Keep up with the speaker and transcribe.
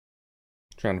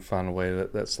trying to find a way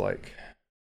that's like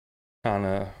kind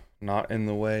of not in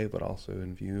the way, but also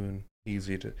in view and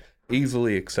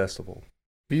easily accessible.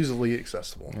 Easily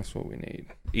accessible. That's what we need.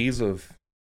 Ease of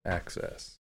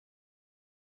access.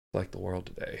 Like the world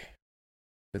today.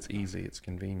 It's easy. It's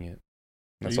convenient.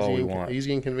 That's all we want.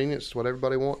 Easy and convenience is what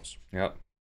everybody wants. Yep.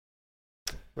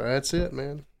 That's it,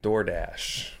 man.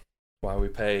 DoorDash. Why we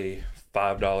pay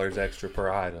 $5 extra per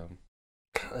item.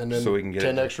 And then so we can get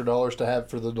 $10 extra to have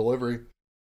for the delivery.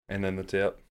 And then the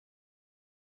tip.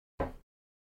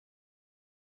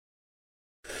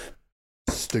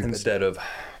 Stupid. Instead of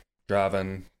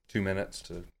driving 2 minutes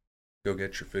to go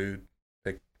get your food,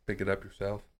 pick it up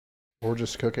yourself. Or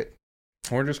just cook it.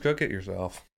 Or just cook it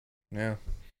yourself. Yeah.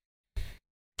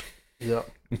 Yep.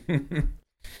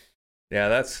 Yeah,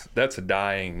 that's a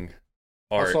dying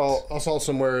art. I saw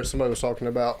somewhere somebody was talking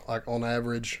about, like, on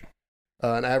average,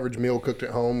 an average meal cooked at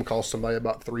home costs somebody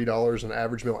about $3. An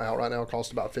average meal out right now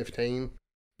costs about $15.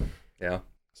 Yeah.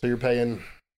 So you're paying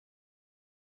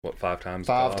what, 5 times?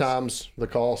 Five times the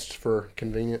cost for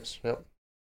convenience. Yep.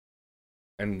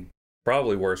 And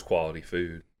probably worse quality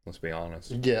food. Let's be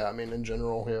honest. Yeah, I mean, in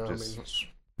general, yeah. Just,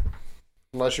 I mean,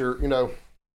 unless you're,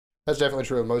 that's definitely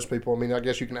true of most people. I mean, I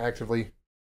guess you can actively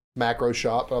macro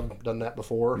shop. I've done that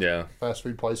before. Yeah. Fast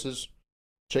food places.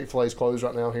 Chick-fil-A's closed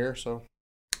right now here, so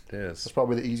it is. that's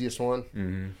probably the easiest one.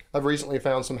 Mm-hmm. I've recently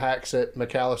found some hacks at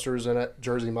McAllister's and at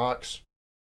Jersey Mike's.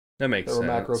 That makes sense. They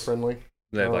were macro friendly.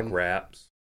 They have like wraps.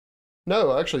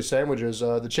 No, actually sandwiches.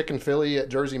 The chicken Philly at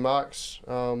Jersey Mike's,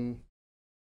 an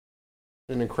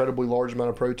incredibly large amount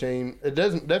of protein. It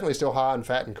doesn't definitely still high in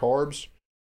fat and carbs,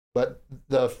 but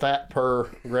the fat per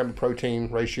gram of protein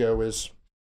ratio is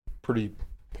pretty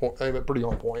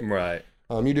on point. Right.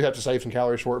 You do have to save some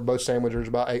calories for it. Both sandwiches are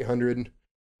about 800,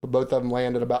 but both of them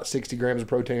land at about 60 grams of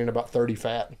protein and about 30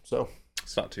 fat. So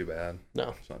it's not too bad.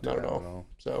 No, it's not too not bad at all.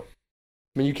 So,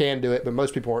 I mean, you can do it, but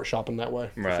most people aren't shopping that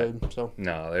way for food. So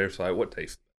no, they're just like, what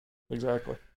tastes?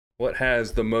 Exactly. What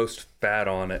has the most fat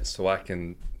on it so I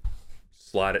can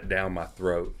slide it down my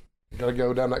throat? Gotta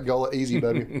go down that gullet easy,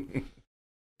 baby.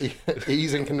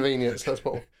 Ease and convenience. That's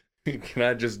what. Can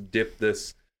I just dip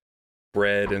this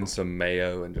bread in some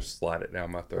mayo and just slide it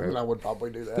down my throat? I mean, I would probably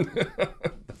do that.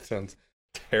 That sounds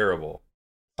terrible.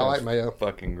 I like mayo.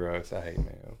 Fucking gross. I hate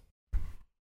mayo.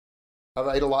 I've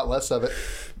ate a lot less of it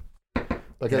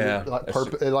because Yeah,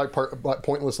 it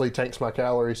pointlessly tanks my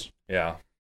calories. Yeah.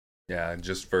 Yeah,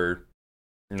 just for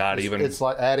not even... It's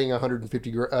like adding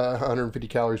 150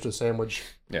 calories to a sandwich.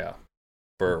 Yeah.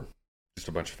 For just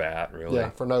a bunch of fat, really. Yeah,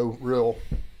 for no real,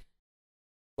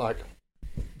 like,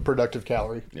 productive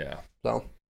calorie. Yeah. So,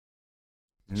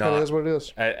 Not, is what it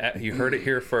is. You heard it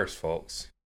here first, folks.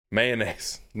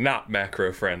 Mayonnaise, not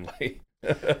macro friendly.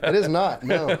 It is not,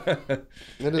 no. It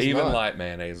is Even not. light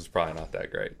mayonnaise is probably not that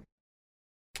great.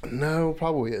 No,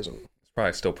 probably isn't. It's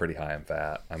probably still pretty high in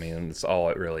fat. I mean, it's all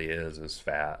it really is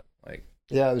fat. Like,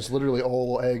 yeah, it's literally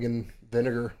oil, egg, and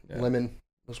vinegar, Yeah. lemon.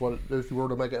 That's what if you were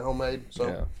to make it homemade. So,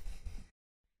 yeah.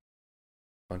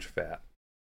 Bunch of fat.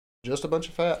 just a bunch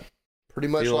of fat. Pretty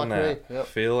much Feeling like that. me. Yep.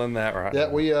 Feeling that right Yeah,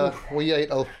 now. we ate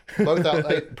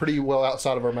ate pretty well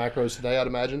outside of our macros today, I'd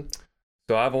imagine.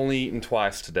 So I've only eaten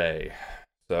twice today.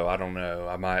 So I don't know.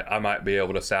 I might be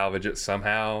able to salvage it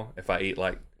somehow if I eat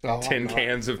like 10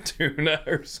 cans of tuna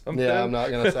or something. Yeah, I'm not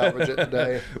gonna salvage it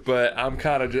today. But I'm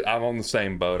on the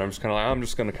same boat. I'm just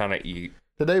gonna kind of eat.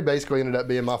 Today basically ended up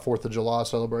being my 4th of July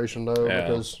celebration though, Yeah.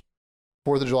 because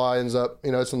 4th of July ends up,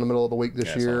 it's in the middle of the week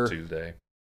this year. It's on Tuesday.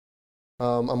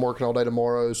 I'm working all day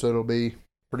tomorrow, so it'll be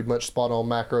pretty much spot on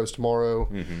macros tomorrow.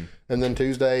 Mm-hmm. And then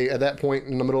Tuesday, at that point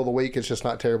in the middle of the week, it's just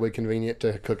not terribly convenient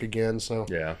to cook again. So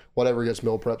Yeah, whatever gets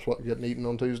meal preps, what getting eaten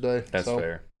on Tuesday. that's so,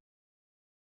 fair.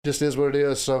 Just is what it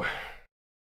is. So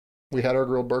we had our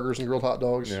grilled burgers and grilled hot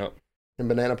dogs Yep. and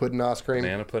banana pudding ice cream.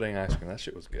 Banana pudding ice cream. That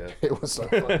shit was good. It was so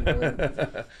fucking good.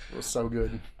 It was so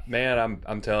good. Man,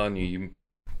 I'm telling you, you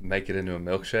make it into a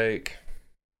milkshake.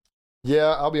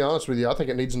 Yeah, I'll be honest with you. I think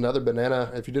it needs another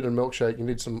banana. If you did a milkshake, you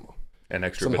need some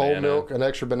Extra some banana. whole milk, an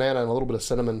extra banana, and a little bit of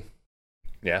cinnamon.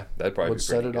 Yeah, that'd probably Would be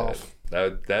set pretty it good. off.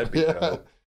 That'd be Yeah, dope.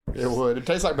 it would. It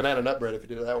tastes like banana nut bread if you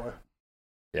did it that way.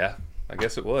 Yeah, I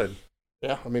guess it would.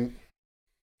 Yeah, I mean,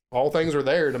 all things are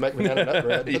there to make banana nut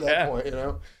bread at Yeah. that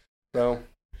point, So,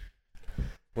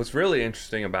 What's really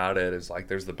interesting about it is like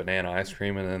there's the banana ice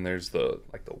cream and then there's the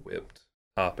whipped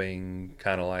topping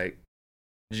kind of like.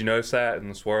 Did you notice that in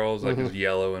the swirls? Like it's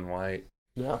yellow and white.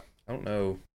 yeah. I don't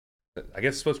know. I guess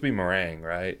it's supposed to be meringue,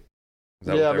 right? Is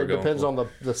that Yeah, what but they it were going depends for? on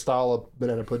the style of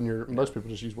banana pudding. Most people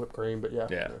just use whipped cream, but yeah.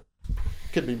 Yeah.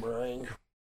 Could be meringue.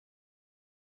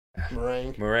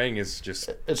 Meringue. Meringue is just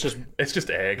It's just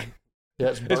egg. Yeah,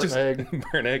 it's burnt just egg.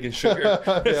 burnt egg and sugar.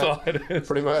 That's all it is.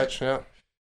 Pretty much, yeah.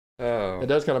 Oh. It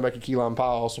does kind of make a key lime pie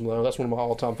awesome, though. That's one of my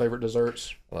all-time favorite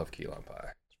desserts. I love key lime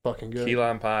pie. It's fucking good. Key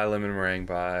lime pie, lemon meringue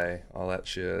pie, all that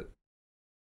shit.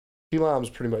 Key lime's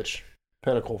pretty much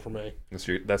pinnacle for me.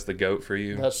 That's the goat for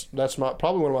you? That's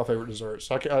probably one of my favorite desserts.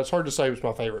 It's hard to say it's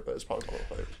my favorite, but it's probably one of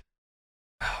my favorites.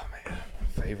 Oh, man.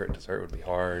 Favorite dessert would be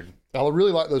hard. I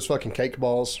really like those fucking cake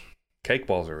balls. Cake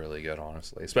balls are really good,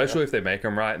 honestly. Especially if they make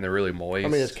them right and they're really moist. I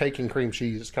mean, it's cake and cream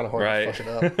cheese. It's kind of hard right. to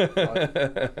fuck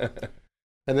it up.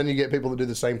 And then you get people that do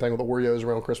the same thing with the Oreos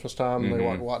around Christmas time, and they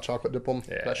like white chocolate dip them.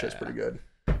 Yeah. That shit's pretty good.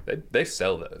 They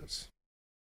sell those.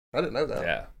 I didn't know that.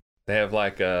 Yeah. They have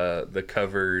like the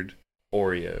covered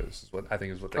Oreos, is what I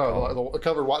think is what they call them. The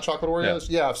covered white chocolate Oreos?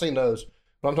 Yeah, I've seen those.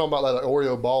 But I'm talking about like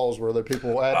Oreo balls where the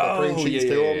people add the cream cheese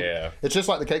to them. Yeah. It's just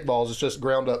like the cake balls. It's just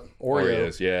ground up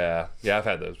Oreos. Yeah. Yeah, I've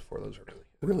had those before. Those are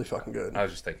really fucking good. I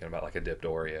was just thinking about like a dipped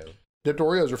Oreo. Dipped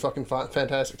Oreos are fucking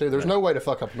fantastic too. There's no way to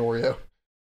fuck up an Oreo.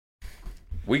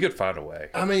 We could find a way.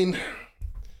 I mean,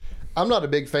 I'm not a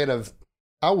big fan of.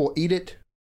 I will eat it.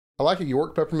 I like a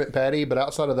York peppermint patty, but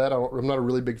outside of that, I'm not a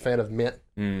really big fan of mint.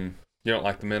 You don't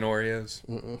like the mint Oreos?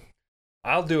 Mm-mm.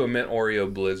 I'll do a mint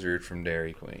Oreo Blizzard from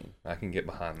Dairy Queen. I can get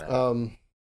behind that. Trying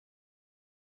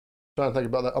to think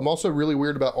about that. I'm also really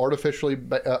weird about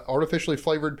artificially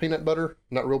flavored peanut butter,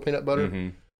 not real peanut butter. Mm-hmm.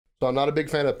 So I'm not a big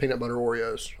fan of peanut butter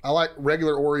Oreos. I like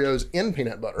regular Oreos in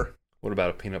peanut butter. What about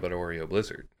a peanut butter Oreo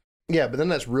Blizzard? Yeah, but then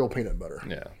that's real peanut butter.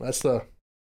 Yeah.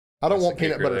 I don't want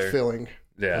peanut butter filling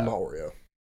in my Oreo.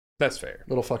 That's fair. A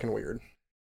little fucking weird.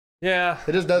 Yeah.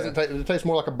 It just doesn't taste, it tastes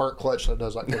more like a burnt clutch than it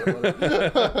does like peanut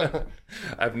butter.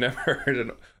 I've never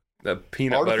heard a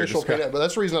peanut artificial butter peanut, but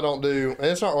that's the reason I don't do, and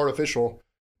it's not artificial.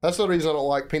 That's the reason I don't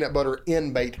like peanut butter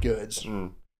in baked goods.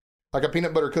 Like a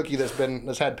peanut butter cookie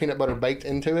that's had peanut butter baked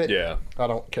into it. Yeah. I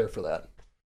don't care for that.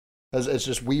 It's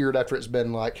just weird after it's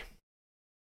been like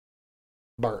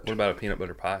burnt. What about a peanut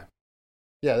butter pie?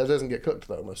 Yeah, that doesn't get cooked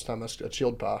though. Most of the time that's a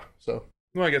chilled pie. So.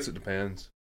 Well, I guess it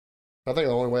depends. I think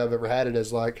the only way I've ever had it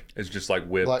is like it's just like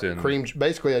whipped like and cream,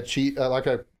 basically a cheese, like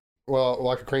a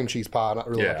cream cheese pie, not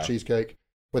really like a cheesecake,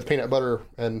 with peanut butter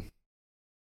and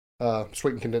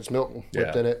sweetened condensed milk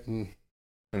whipped in it. And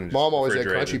Mom always had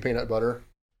crunchy peanut butter.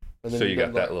 And then so you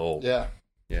got that little yeah.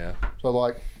 So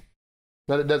like,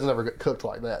 that it doesn't ever get cooked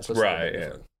like that. So it's right,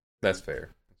 yeah, that's fair.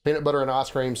 Peanut butter and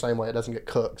ice cream, same way. It doesn't get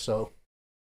cooked, so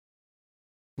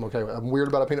I'm okay with it. I'm weird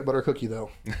about a peanut butter cookie though.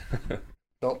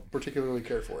 Don't particularly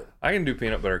care for it. I can do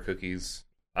peanut butter cookies.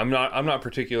 I'm not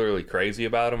particularly crazy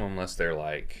about them unless they're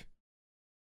like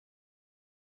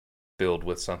filled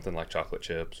with something like chocolate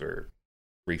chips or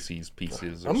Reese's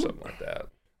Pieces or something like that.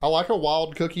 I like a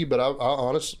wild cookie, but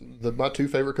my two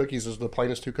favorite cookies is the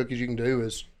plainest two cookies you can do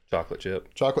is chocolate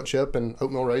chip and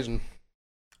oatmeal raisin.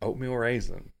 Oatmeal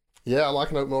raisin. Yeah, I like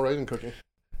an oatmeal raisin cookie.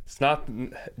 It's not,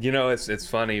 it's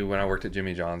funny. When I worked at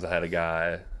Jimmy John's, I had a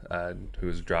guy who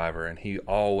was a driver, and he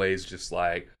always just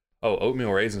like, oh,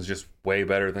 oatmeal raisin's just way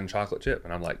better than chocolate chip.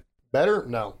 And I'm like, better?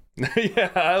 No. Yeah,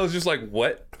 I was just like,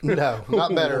 what? No,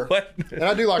 not better. What? And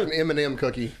I do like an M&M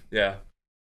cookie. Yeah.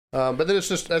 But then that's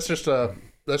just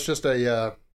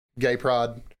a gay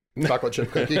pride chocolate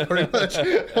chip cookie, pretty much.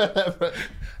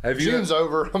 June's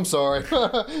over. I'm sorry.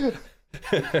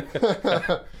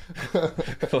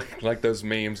 like those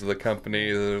memes of the company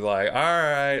that are like, all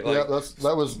right, like, yeah,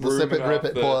 that was the sip it rip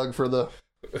it plug for the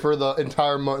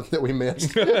entire month that we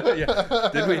missed.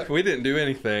 Yeah. We didn't do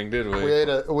anything, did we? We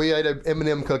ate a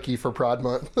M&M cookie for Pride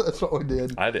Month. That's what we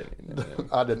did. I didn't.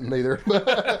 I didn't either.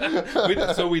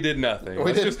 So we did nothing.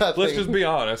 Let's just be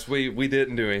honest. We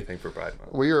didn't do anything for Pride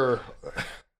Month. We are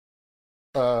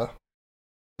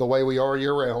the way we are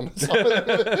year round.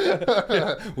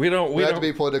 We have to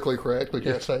be politically correct. We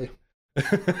can't say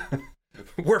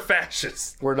we're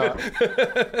fascists. We're not.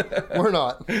 We're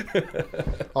not.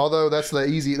 Although that's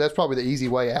probably the easy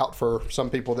way out for some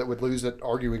people that would lose it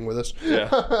arguing with us. Yeah,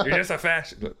 you're just a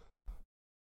fascist.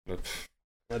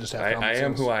 I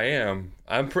am who I am.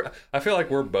 I feel like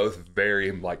we're both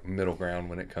very like middle ground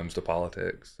when it comes to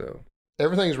politics. So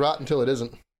everything's right until it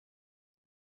isn't.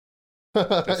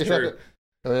 That's true.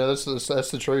 I mean, that's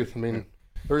the truth. I mean,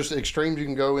 there's extremes you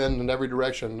can go in every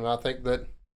direction, and I think that,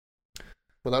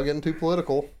 without getting too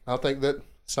political, I think that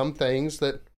some things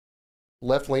that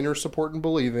left-leaners support and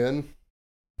believe in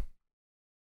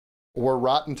were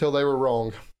right until they were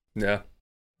wrong. Yeah.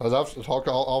 Because I've talked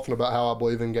often about how I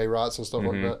believe in gay rights and stuff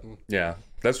like that. And yeah,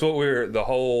 that's what the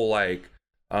whole like.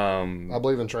 I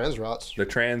believe in trans rights. The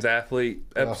trans athlete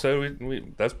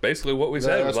episode, that's basically what we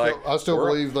said. I still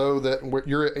believe though that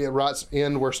your rights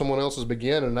end where someone else's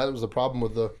begin, and that was the problem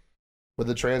with with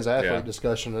the trans athlete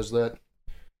discussion is that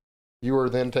you are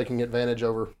then taking advantage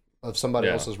of somebody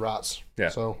else's rights. Yeah.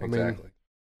 So I mean,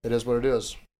 it is what it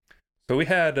is. So we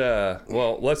had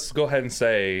well, let's go ahead and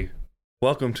say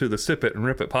welcome to the Sip It and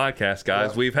Rip It podcast,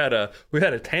 guys. Yeah. We've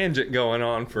had a tangent going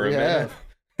on for a minute.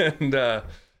 And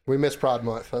we missed Pride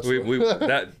Month.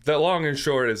 That long and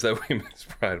short is that we missed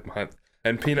Pride Month.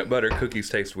 And peanut butter cookies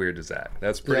taste weird to Zach.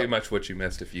 That's pretty much what you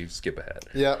missed if you skip ahead.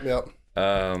 Yep.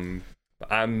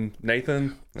 I'm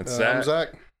Nathan. That's Zach. I'm Zach.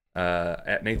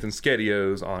 At Nathan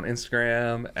Skedios on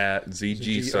Instagram, at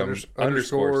ZG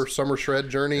underscore Summer Shred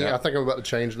Journey. Yeah. I think I'm about to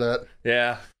change that.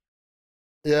 Yeah.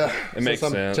 Yeah. It makes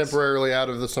sense. I'm temporarily out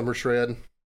of the Summer Shred.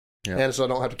 Yeah. And so I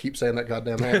don't have to keep saying that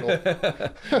goddamn handle.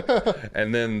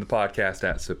 And then the podcast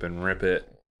at Sip and Rip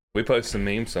It. We post some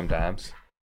memes sometimes.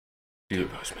 We do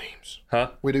post memes.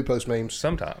 Huh? We do post memes.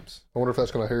 Sometimes. I wonder if that's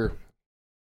going to hear.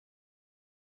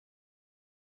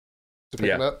 Is it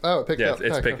picking up? Oh, it picked up. Yeah,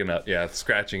 it's picking up. Yeah,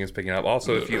 scratching is picking up.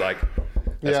 Also, if you like,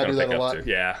 that's I do that a lot. Too.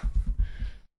 Yeah.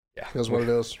 That's what it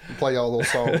is. Play y'all a little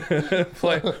song.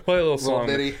 play a little song.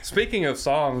 Bitty. Speaking of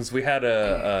songs, we had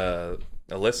a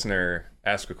listener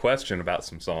ask a question about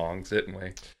some songs, didn't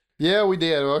we? Yeah, we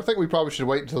did. I think we probably should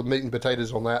wait until meat and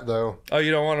potatoes on that, though. Oh,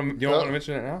 you don't want to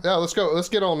mention it now? Yeah, let's go. Let's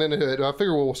get on into it. I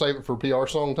figure we'll save it for PR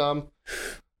song time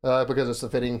because it's the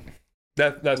fitting.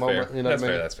 That's moment, fair. You know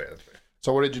That's fair.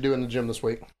 So, what did you do in the gym this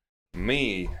week?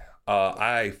 Me,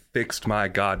 I fixed my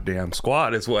goddamn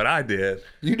squat. Is what I did.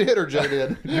 You did, or Joe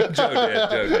did?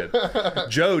 Joe did.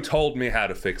 Joe told me how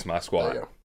to fix my squat.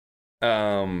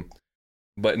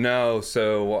 But no,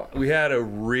 so we had a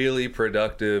really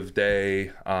productive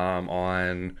day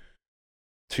on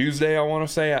Tuesday, I want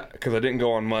to say, because I didn't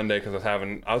go on Monday because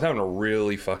I was having a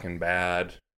really fucking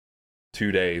bad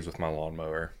 2 days with my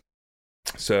lawnmower.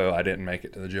 So I didn't make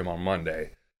it to the gym on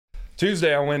Monday.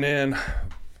 Tuesday I went in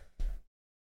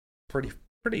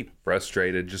pretty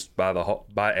frustrated just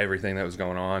by everything that was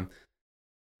going on.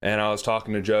 And I was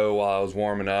talking to Joe while I was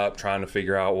warming up, trying to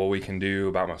figure out what we can do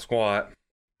about my squat.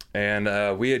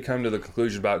 And we had come to the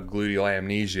conclusion about gluteal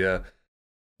amnesia.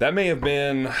 That may have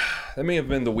been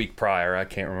the week prior. I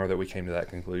can't remember that we came to that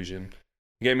conclusion.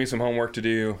 He gave me some homework to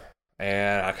do,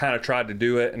 and I kind of tried to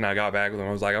do it, and I got back with him.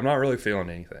 I was like, I'm not really feeling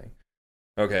anything.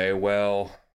 Okay,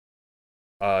 well,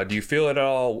 do you feel it at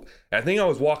all? I think I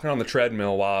was walking on the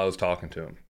treadmill while I was talking to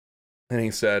him. And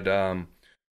he said,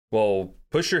 well,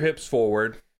 push your hips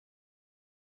forward,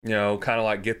 kind of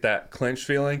like get that clench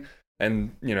feeling.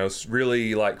 And,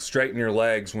 really like straighten your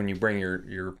legs when you bring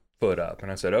your foot up.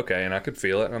 And I said, okay. And I could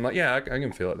feel it. And I'm like, yeah, I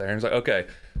can feel it there. And he's like, okay.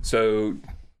 So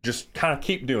just kind of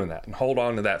keep doing that and hold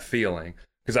on to that feeling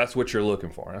because that's what you're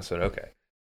looking for. And I said, okay.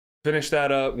 Finished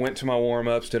that up, went to my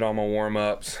warm-ups, did all my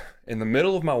warm-ups. In the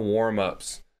middle of my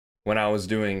warm-ups, when I was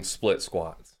doing split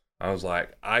squats, I was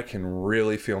like, I can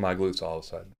really feel my glutes all of a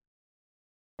sudden.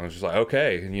 I was just like,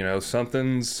 okay,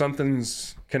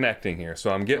 something's connecting here. So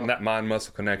I'm getting that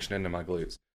mind-muscle connection into my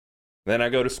glutes. Then I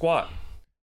go to squat.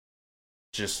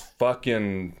 Just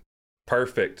fucking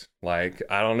perfect. Like,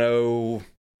 I don't know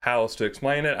how else to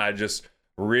explain it. I just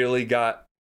really got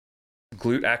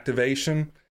glute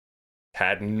activation.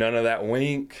 Had none of that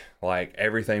wink. Like,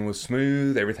 everything was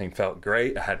smooth. Everything felt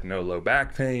great. I had no low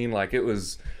back pain. Like, it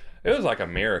was like a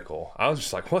miracle. I was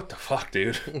just like, what the fuck,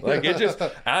 dude? Like, it just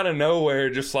out of nowhere,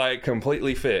 just like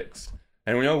completely fixed.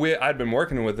 And I'd been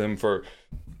working with him for,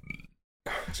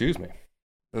 it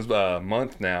was about a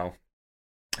month now.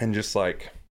 And just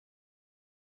like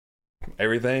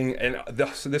everything. And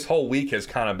this whole week has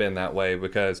kind of been that way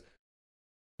because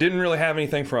didn't really have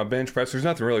anything for my bench press. There's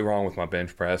nothing really wrong with my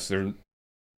bench press. They're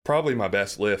probably my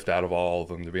best lift out of all of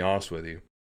them, to be honest with you.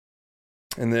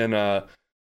 And then,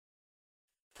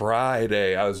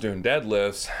 Friday I was doing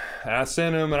deadlifts and I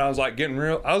sent him and I was like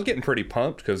I was getting pretty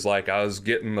pumped because like I was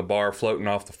getting the bar floating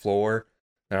off the floor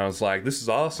and I was like, this is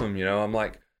awesome. I'm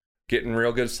like getting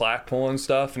real good slack pulling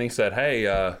stuff. And he said, hey,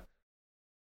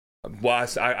 well,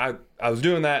 I was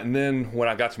doing that. And then when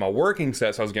I got to my working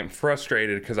sets, I was getting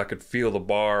frustrated because I could feel the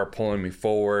bar pulling me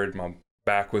forward. My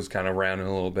back was kind of rounding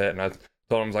a little bit. And I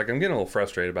told him, I was like, I'm getting a little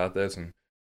frustrated about this and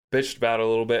bitched about it a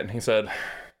little bit. And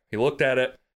he looked at it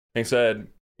and he said,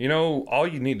 all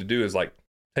you need to do is like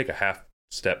take a half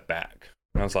step back.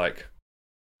 And I was like,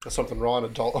 that's something Ron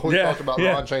had talked about.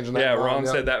 Ron changing that. Yeah, Ron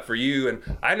said that for you. And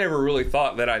I never really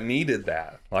thought that I needed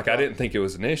that. Like, I didn't think it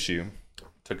was an issue.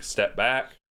 Took a step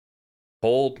back,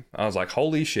 pulled. I was like,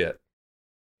 holy shit.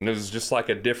 And it was just like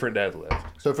a different deadlift.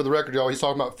 So for the record, y'all, he's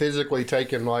talking about physically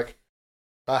taking like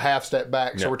a half step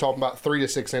back. So we're talking about 3 to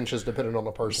 6 inches depending on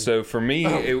the person. So for me,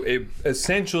 it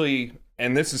essentially,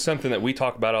 and this is something that we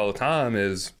talk about all the time,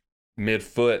 is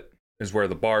mid-foot is where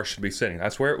the bar should be sitting.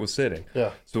 That's where it was sitting.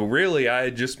 Yeah. So really, I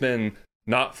had just been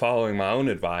not following my own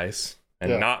advice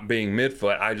and not being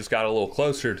midfoot. I just got a little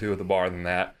closer to the bar than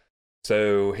that.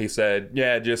 So he said,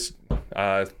 yeah, just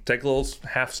take a little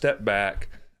half step back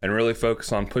and really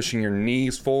focus on pushing your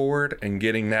knees forward and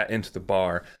getting that into the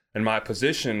bar. And my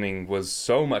positioning was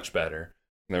so much better.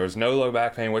 There was no low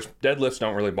back pain, which deadlifts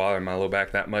don't really bother my low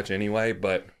back that much anyway,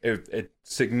 but it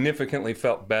significantly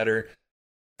felt better,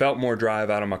 felt more drive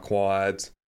out of my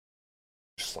quads.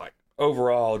 Just like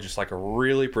overall, just like a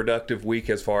really productive week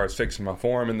as far as fixing my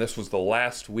form. And this was the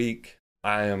last week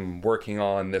I am working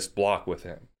on this block with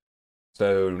him.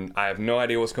 So I have no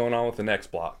idea what's going on with the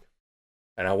next block.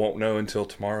 And I won't know until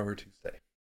tomorrow or Tuesday.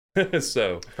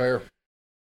 So, fair.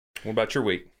 What about your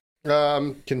week?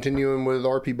 Continuing with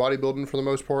RP bodybuilding for the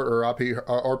most part, or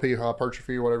RP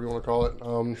hypertrophy, or whatever you want to call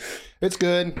it. It's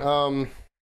good. Trying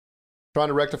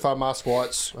to rectify my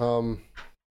squats.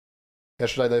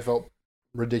 Yesterday they felt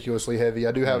ridiculously heavy.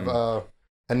 I do have a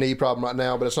knee problem right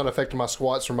now, but it's not affecting my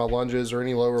squats or my lunges or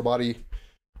any lower body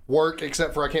work,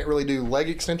 except for I can't really do leg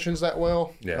extensions that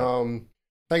well. Yeah.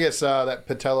 I think it's that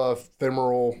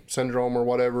patellofemoral syndrome or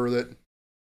whatever that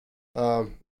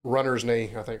runner's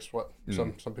knee, I think is what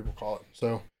some people call it.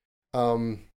 So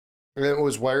it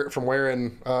was from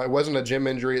wearing it wasn't a gym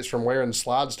injury, it's from wearing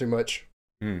slides too much.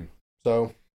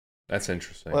 So that's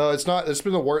interesting. Well, it's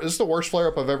been the worst. This is the worst flare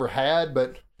up I've ever had,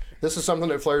 but this is something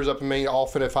that flares up in me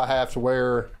often if I have to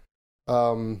wear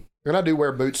and I do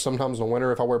wear boots sometimes in the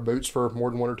winter if I wear boots for more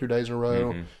than 1 or 2 days in a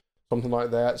row, something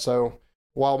like that. So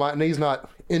while my knee's not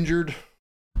injured,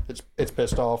 it's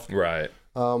pissed off. Right.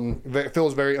 It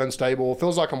feels very unstable. It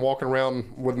feels like I'm walking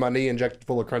around with my knee injected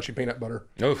full of crunchy peanut butter.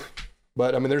 Oof.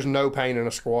 But I mean, there's no pain in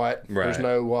a squat. Right. There's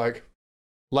no like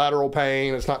lateral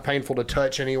pain. It's not painful to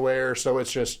touch anywhere. So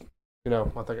it's just, I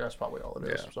think that's probably all it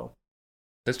is. Yeah. So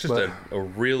that's just a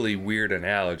really weird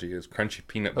analogy. Is crunchy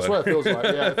peanut butter. That's what it feels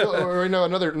like. Yeah.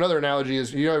 Another analogy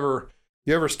is you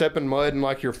ever step in mud and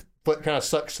like your foot kind of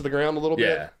sucks to the ground a little bit.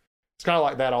 Yeah. It's kind of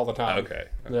like that all the time. Okay.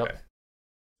 Yep.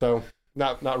 So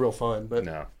not real fun, but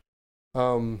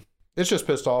no. It's just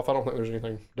pissed off. I don't think there's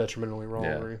anything detrimentally wrong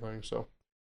or anything. So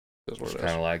that's what it is.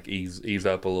 Kind of like ease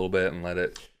up a little bit and let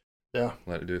it do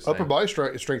its thing. Upper body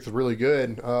strength is really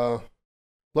good.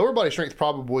 Lower body strength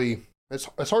probably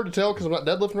it's hard to tell because I'm not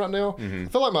deadlifting right now. I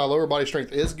feel like my lower body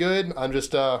strength is good. I'm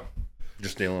just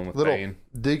dealing with pain.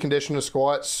 Deconditioning the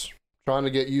squats, trying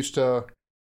to get used to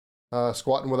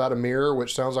squatting without a mirror,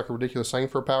 which sounds like a ridiculous thing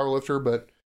for a power lifter, but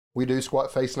we do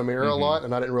squat facing a mirror a lot,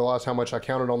 and I didn't realize how much I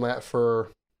counted on that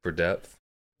for depth.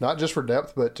 Not just for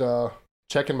depth, but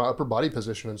checking my upper body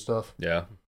position and stuff. Yeah.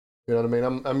 You know what I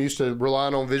mean? I'm used to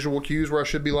relying on visual cues where I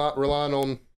should be relying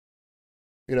on,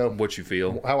 what you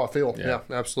feel. How I feel. Yeah,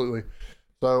 absolutely.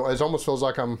 So it almost feels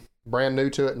like I'm brand new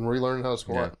to it and relearning how to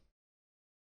squat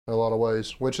in a lot of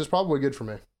ways, which is probably good for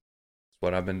me. It's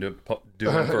what I've been doing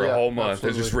for a whole month,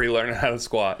 is just relearning how to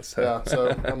squat. So. Yeah,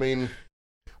 so, I mean,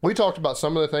 we talked about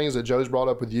some of the things that Joe's brought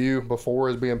up with you before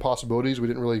as being possibilities. We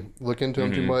didn't really look into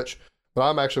them too much, but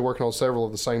I'm actually working on several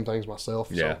of the same things myself.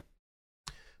 Yeah.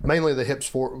 So. Mainly the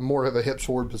hips more of a hips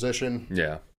forward position.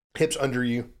 Yeah. Hips under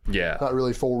you. Yeah. Not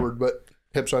really forward, but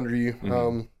hips under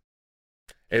you.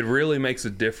 It really makes a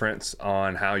difference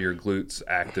on how your glutes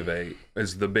activate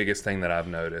is the biggest thing that I've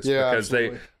noticed. Yeah, because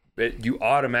you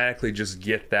automatically just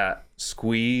get that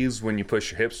squeeze when you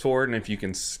push your hips forward, and if you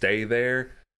can stay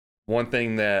there. One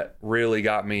thing that really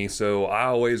got me, so I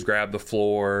always grab the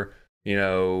floor,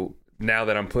 now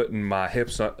that I'm putting my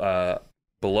hips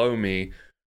below me,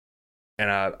 and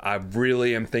I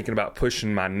really am thinking about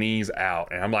pushing my knees out,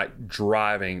 and I'm like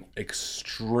driving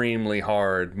extremely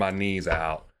hard my knees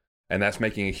out, and that's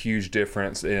making a huge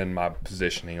difference in my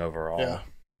positioning overall. Yeah,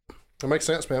 that makes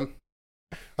sense, man.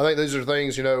 I think these are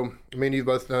things, me and you've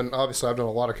both done, obviously I've done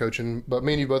a lot of coaching, but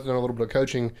me and you've both done a little bit of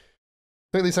coaching.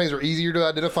 I think these things are easier to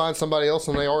identify in somebody else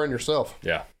than they are in yourself.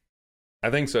 Yeah,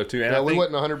 I think so too. And we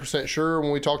wasn't 100% sure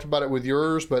when we talked about it with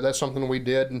yours, but that's something we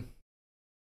did.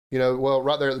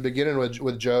 Right there at the beginning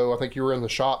with Joe, I think you were in the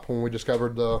shop when we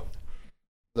discovered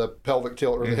the pelvic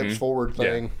tilt or the hips forward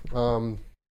thing. Yeah.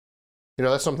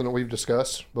 That's something that we've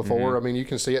discussed before. I mean, you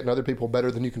can see it in other people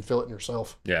better than you can feel it in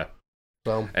yourself. Yeah.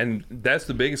 So, and that's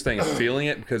the biggest thing is feeling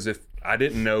it, because if I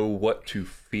didn't know what to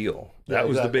feel, that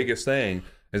was the biggest thing.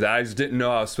 Is I just didn't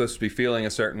know I was supposed to be feeling a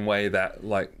certain way that,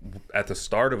 like, at the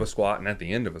start of a squat and at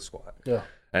the end of a squat. Yeah.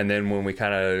 And then when we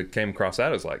kind of came across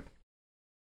that, it was like,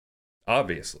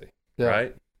 obviously,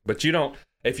 right? But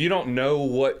if you don't know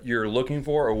what you're looking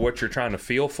for or what you're trying to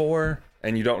feel for,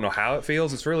 and you don't know how it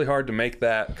feels, it's really hard to make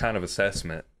that kind of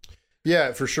assessment. Yeah,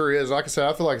 it for sure is. Like I said,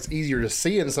 I feel like it's easier to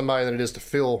see in somebody than it is to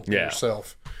feel in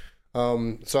yourself.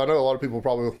 So I know a lot of people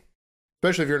probably,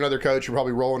 especially if you're another coach, you're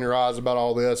probably rolling your eyes about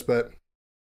all this, but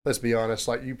let's be honest,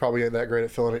 like you probably ain't that great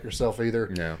at feeling it yourself either.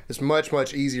 No. It's much,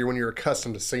 much easier when you're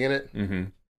accustomed to seeing it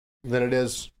than it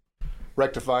is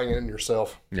rectifying it in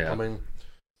yourself. Yeah. I mean,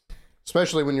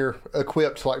 especially when you're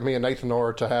equipped like me and Nathan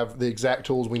are to have the exact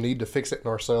tools we need to fix it in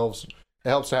ourselves. It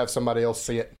helps to have somebody else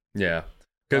see it. Yeah.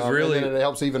 Because really, and then it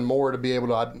helps even more to be able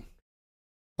to,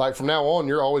 like from now on,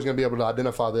 you're always going to be able to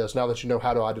identify this now that you know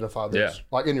how to identify this,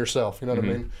 like in yourself. You know what I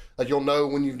mean? Like you'll know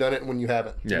when you've done it and when you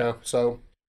haven't. Yeah. You know? So,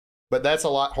 but that's a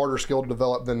lot harder skill to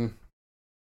develop than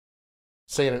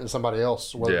seeing it in somebody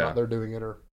else, whether or not they're doing it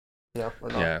or not.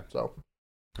 Yeah. So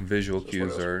visual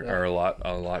cues are a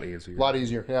lot easier. A lot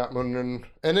easier, yeah.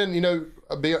 And then, you know,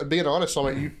 being honest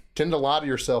on it, you tend to lie to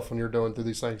yourself when you're going through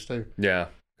these things too. Yeah.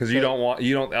 Because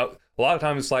a lot of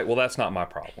times it's like, well, that's not my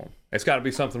problem. It's got to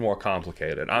be something more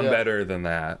complicated. I'm better than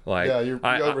that. Like, you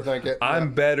overthink it.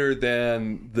 I'm better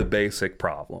than the basic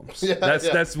problems.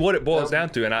 That's what it boils down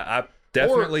to. And I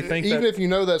definitely think even if you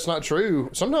know that's not true,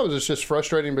 sometimes it's just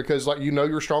frustrating because like you know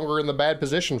you're stronger in the bad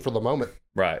position for the moment.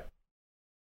 Right.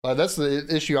 That's the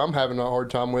issue I'm having a hard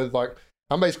time with. Like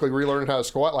I'm basically relearning how to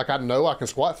squat. Like I know I can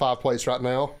squat 5 plates right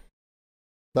now,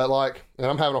 but like, and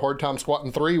I'm having a hard time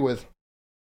squatting 3 with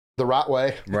the right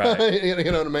way. Right. You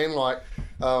know what I mean? Like,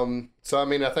 so I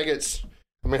mean, I think it's.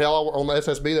 I mean, hell, on the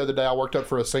SSB the other day, I worked up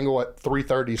for a single at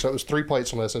 330, so it was 3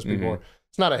 plates on the SSB board.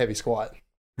 It's not a heavy squat.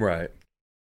 Right.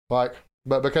 Like,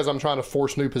 but because I'm trying to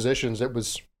force new positions, it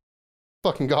was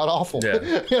fucking god awful.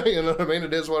 Yeah. You know what I mean?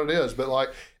 It is what it is. But like,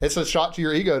 it's a shot to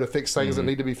your ego to fix things that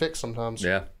need to be fixed sometimes.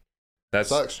 Yeah.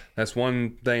 Sucks. That's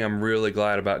one thing I'm really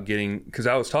glad about getting, because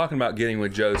I was talking about getting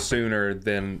with Joe sooner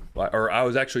than, or I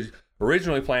was actually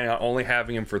originally planning on only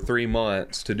having him for 3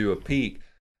 months to do a peak.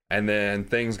 And then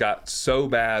things got so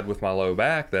bad with my low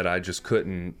back that I just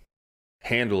couldn't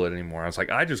handle it anymore. I was like,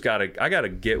 I gotta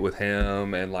get with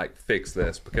him and like fix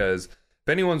this, because if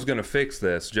anyone's gonna fix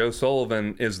this, Joe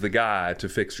Sullivan is the guy to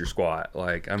fix your squat.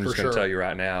 Like, I'm just gonna tell you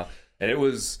right now. And it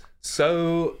was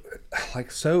so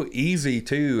easy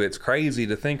too. It's crazy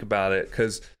to think about it,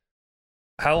 because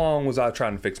how long was I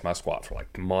trying to fix my squat for?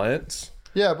 Like months?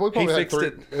 Yeah, but we probably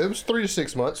had it was 3 to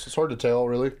 6 months. It's hard to tell,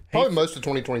 really. Probably most of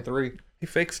 2023. He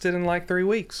fixed it in like 3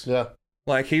 weeks. Yeah.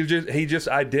 Like he just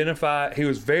identified, he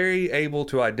was very able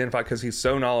to identify, because he's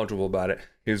so knowledgeable about it.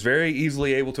 He was very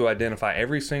easily able to identify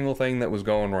every single thing that was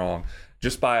going wrong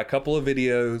just by a couple of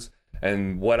videos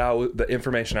and the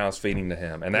information I was feeding to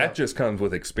him. And that just comes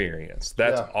with experience.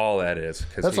 That's all that is.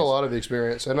 That's a lot of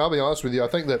experience. And I'll be honest with you, I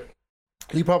think that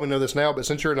you probably know this now, but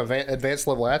since you're an advanced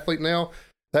level athlete now,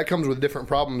 that comes with different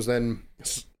problems than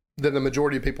the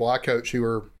majority of people I coach who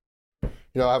are,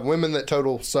 you know, I have women that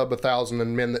total sub 1,000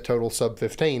 and men that total sub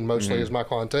 15, mostly as my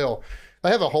clientele. They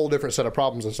have a whole different set of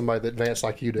problems than somebody that advanced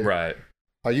like you do. Right.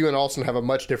 You and Austin have a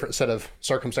much different set of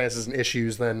circumstances and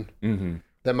issues than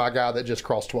my guy that just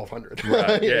crossed 1,200.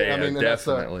 Right. Yeah, I mean,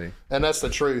 definitely. And that's the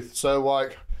truth. So,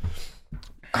 like,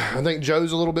 I think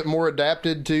Joe's a little bit more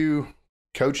adapted to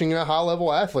coaching a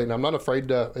high-level athlete, and I'm not afraid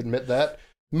to admit that.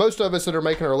 Most of us that are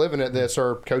making our living at this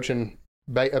are coaching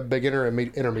beginner and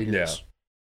intermediates. Yeah.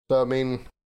 So, I mean,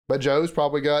 but Joe's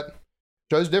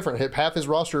different. Half his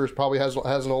roster probably has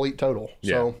an elite total.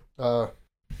 Yeah. So,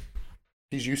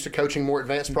 he's used to coaching more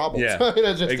advanced problems. Yeah,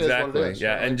 exactly.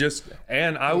 Yeah,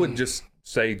 and I would just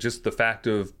say just the fact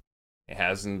of it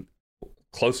hasn't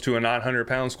close to a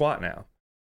 900-pound squat now.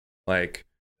 Like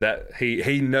that,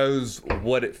 he knows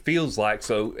what it feels like.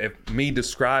 So if me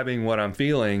describing what I'm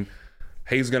feeling,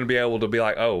 he's going to be able to be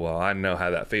like, oh, well, I know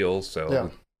how that feels.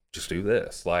 So just do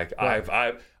this. Like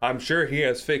I'm sure he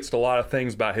has fixed a lot of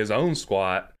things about his own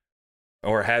squat,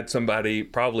 or had somebody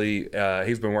probably,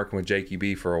 he's been working with Jakey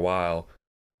B for a while.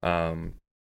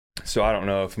 So I don't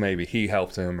know if maybe he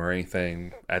helped him or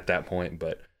anything at that point,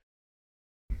 but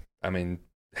I mean,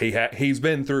 he's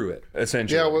been through it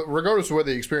essentially. Yeah, well, regardless of where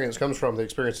the experience comes from, the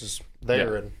experience is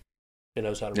there, and he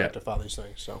knows how to rectify these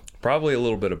things. So probably a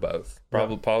little bit of both.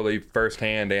 Probably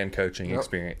firsthand and coaching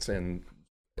experience and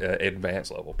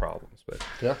advanced level problems. But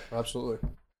yeah, absolutely.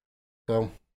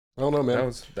 So I don't know, man. That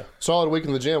was solid week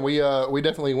in the gym. We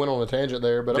definitely went on a tangent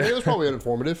there, but I mean, it was probably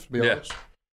informative, to be honest.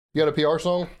 You got a PR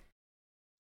song?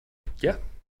 Yeah.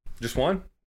 Just one?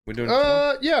 We doing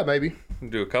one? Yeah, maybe.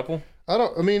 Do a couple? I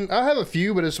have a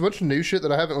few, but it's a bunch of new shit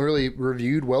that I haven't really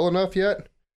reviewed well enough yet.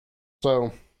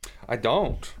 So I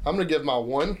don't. I'm gonna give my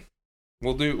one.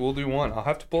 We'll do one. I'll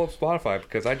have to pull up Spotify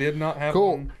because I did not have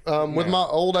one. Cool. With my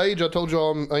old age, I told you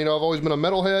I've always been a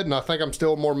metalhead, and I think I'm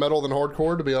still more metal than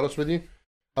hardcore, to be honest with you.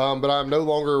 But I'm no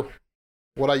longer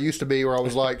what I used to be, where I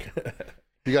was like,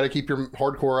 you got to keep your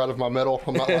hardcore out of my metal.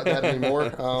 I'm not like that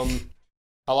anymore.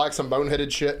 I like some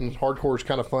boneheaded shit, and hardcore is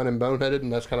kind of fun and boneheaded,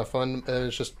 and that's kind of fun, and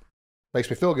it just makes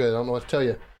me feel good. I don't know what to tell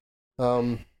you.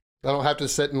 I don't have to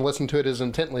sit and listen to it as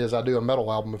intently as I do a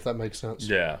metal album, if that makes sense.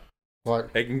 Yeah. Like,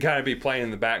 it can kind of be playing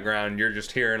in the background. You're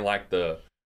just hearing like the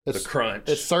crunch.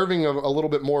 It's serving a little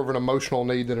bit more of an emotional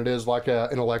need than it is like an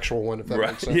intellectual one, if that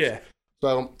makes sense. Yeah.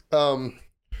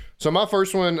 So my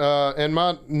first one, and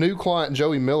my new client,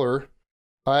 Joey Miller,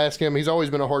 I asked him, he's always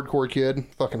been a hardcore kid.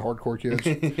 Fucking hardcore kids.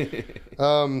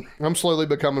 I'm slowly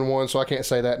becoming one, so I can't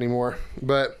say that anymore.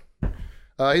 But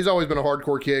he's always been a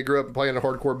hardcore kid. Grew up playing in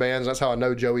hardcore bands. That's how I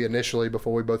know Joey initially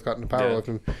before we both got into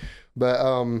powerlifting. Yeah.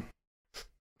 But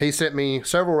he sent me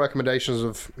several recommendations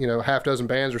of, half dozen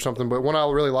bands or something. But one I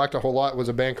really liked a whole lot was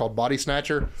a band called Body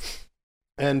Snatcher.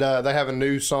 And they have a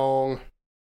new song.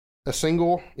 A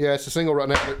single? Yeah, it's a single right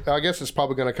now. I guess it's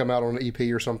probably going to come out on an EP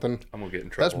or something. I'm going to get in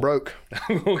trouble. That's broke.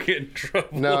 I'm going to get in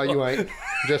trouble. No, you ain't.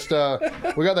 Just,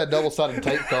 we got that double-sided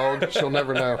tape called. She'll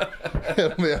never know.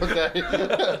 It'll be okay.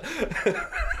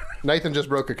 Nathan just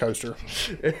broke a coaster.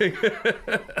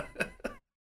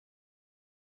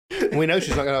 We know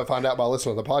she's not going to find out by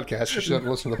listening to the podcast. She doesn't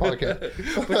listen to the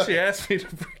podcast. But she asked me to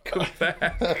bring them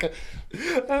back.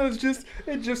 It's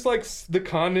just like the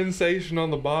condensation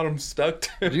on the bottom stuck to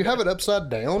it. Do you have it upside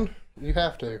down? You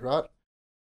have to, right?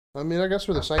 I mean, I guess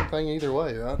we're the same thing either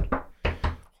way, right?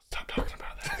 Stop talking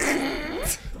about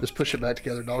that. Just push it back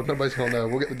together, dog. Nobody's going to know.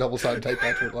 We'll get the double-sided tape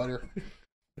after it later.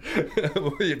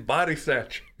 Body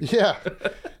Snatcher. Yeah.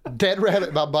 Dead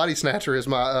Rabbit by Body Snatcher is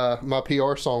my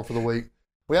PR song for the week.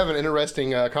 We have an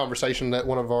interesting conversation that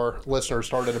one of our listeners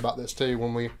started about this too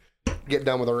when we get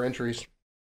done with our entries.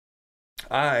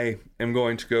 I am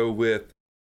going to go with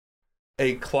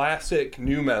a classic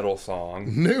nu metal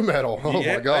song. Nu metal? Oh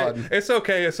my God. It's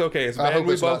okay. It's band I hope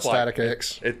we it's both not Static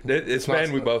X. It's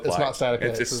band we both like. It's not Static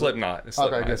X. It's Slipknot. It's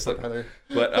Slipknot. Okay, good.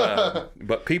 Slipknot.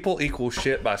 But People Equal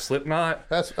Shit by Slipknot.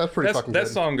 That's pretty fucking good. That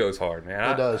song goes hard,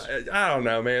 man. It does. I don't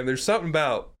know, man. There's something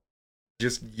about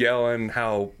just yelling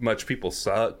how much people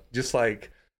suck. Just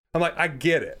like, I'm like, I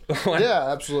get it. Like,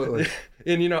 yeah, absolutely.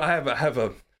 And I have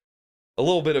a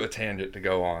little bit of a tangent to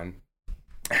go on,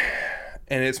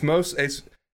 and it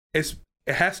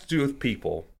has to do with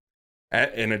people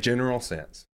in a general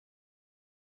sense.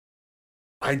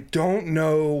 I don't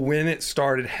know when it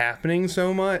started happening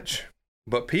so much,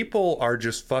 but people are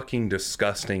just fucking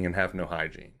disgusting and have no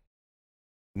hygiene.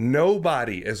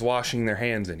 Nobody is washing their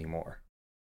hands anymore.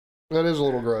 That is a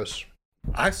little gross.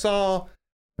 I saw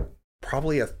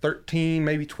probably a 13,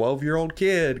 maybe 12-year-old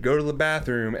kid go to the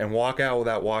bathroom and walk out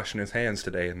without washing his hands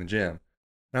today in the gym.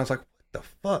 And I was like, what the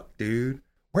fuck, dude?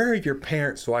 Where are your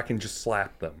parents so I can just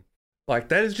slap them? Like,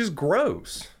 that is just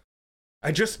gross.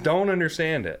 I just don't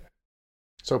understand it.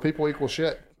 So people equal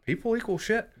shit. People equal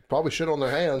shit. Probably shit on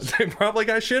their hands. They probably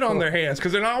got shit on their hands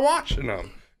because they're not washing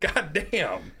them. God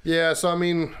damn. Yeah, so I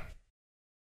mean...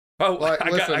 Oh, like,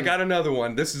 I got another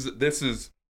one. This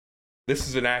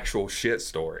is an actual shit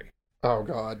story. Oh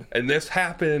God! And this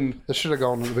happened. This should have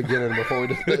gone to the beginning before we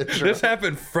did the intro. This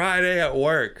happened Friday at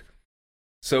work.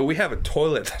 So we have a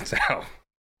toilet that's out.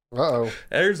 Uh-oh.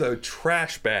 There's a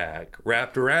trash bag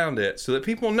wrapped around it so that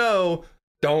people know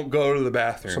don't go to the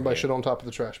bathroom. Somebody shit on top of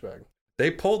the trash bag.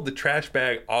 They pulled the trash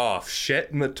bag off,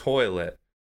 shit in the toilet,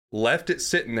 left it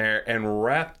sitting there, and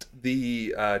wrapped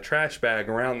the trash bag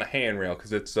around the handrail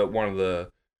because it's one of the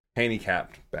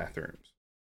handicapped bathrooms.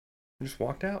 And just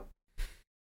walked out.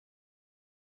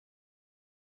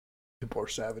 People are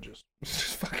savages. It's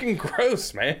just fucking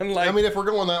gross, man. Like, I mean, if we're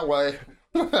going that way,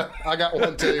 I got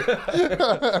one too.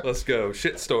 Let's go.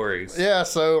 Shit stories. Yeah,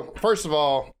 so first of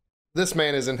all, this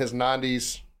man is in his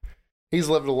 90s. He's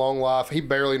lived a long life. He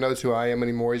barely knows who I am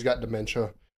anymore. He's got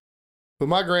dementia. But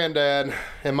my granddad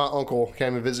and my uncle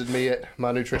came and visited me at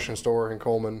my nutrition store in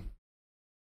Coleman.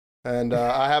 And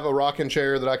I have a rocking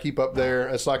chair that I keep up there.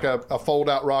 It's like a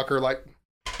fold-out rocker, like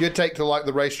you'd take to like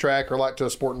the racetrack or like to a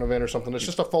sporting event or something. It's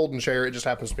just a folding chair. It just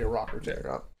happens to be a rocker chair,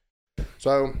 right?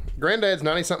 So granddad's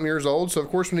 90-something years old. So, of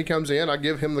course, when he comes in, I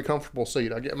give him the comfortable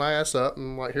seat. I get my ass up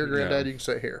and I'm like, here, granddad, you can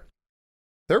sit here.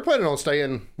 They're planning on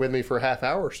staying with me for a half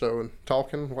hour or so and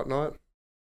talking and whatnot.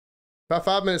 About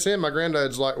 5 minutes in, my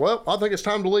granddad's like, well, I think it's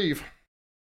time to leave.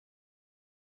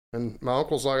 And my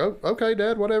uncle's like, oh, okay,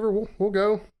 Dad, whatever, we'll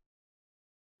go.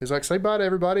 He's like, say bye to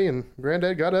everybody. And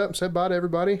granddad got up and said bye to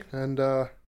everybody and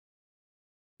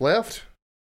left.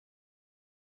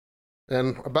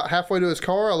 And about halfway to his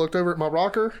car, I looked over at my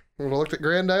rocker and I looked at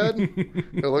granddad.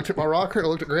 I looked at my rocker and I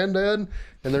looked at granddad.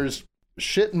 And there's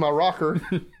shit in my rocker.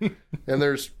 And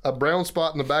there's a brown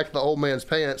spot in the back of the old man's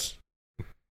pants.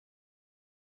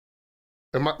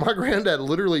 And my granddad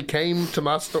literally came to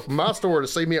my store to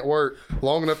see me at work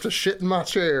long enough to shit in my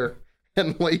chair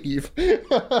and leave.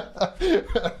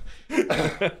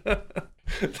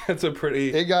 That's a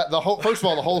pretty... It got first of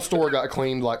all, the whole store got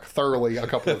cleaned like thoroughly a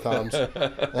couple of times.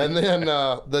 And then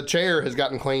the chair has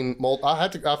gotten cleaned. I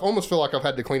almost feel like I've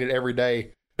had to clean it every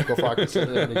day before I can sit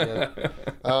in it again.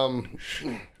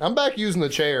 I'm back using the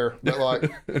chair, but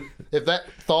like if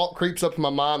that thought creeps up in my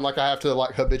mind, like I have to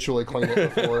like habitually clean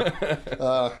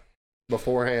it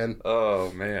beforehand.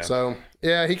 Oh man. So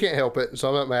yeah, he can't help it. So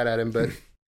I'm not mad at him, but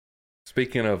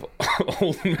speaking of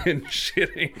old men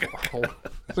shitting,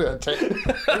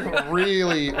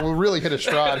 we really hit a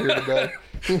stride here today.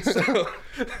 So,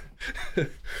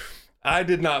 I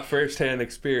did not firsthand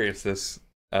experience this,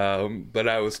 but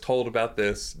I was told about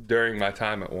this during my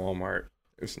time at Walmart.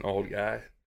 There's an old guy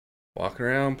walking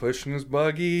around pushing his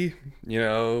buggy, you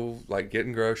know, like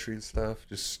getting groceries and stuff.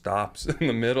 Just stops in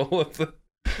the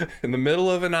middle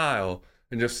of an aisle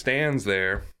and just stands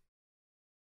there.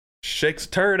 Shakes a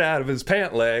turd out of his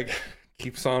pant leg,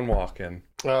 keeps on walking.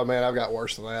 Oh man, I've got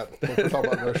worse than that. We're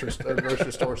talking about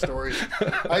grocery store stories.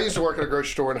 I used to work at a grocery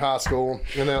store in high school,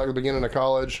 and then at the beginning of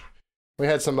college, we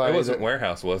had somebody. It wasn't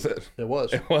warehouse, was it? It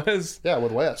was. It was. Yeah,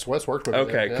 with Wes. Wes worked with me.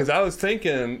 Okay, because I was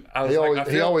thinking, he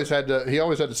always had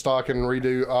to stock and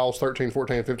redo aisles 13,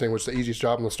 14, and 15, which is the easiest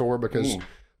job in the store because.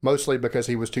 Mostly because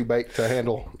he was too baked to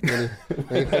handle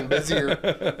anything busier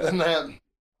than that.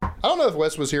 I don't know if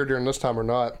Wes was here during this time or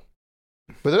not.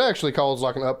 But it actually caused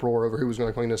like an uproar over who was going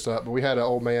to clean this up. But we had an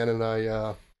old man in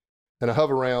a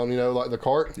hover round, you know, like the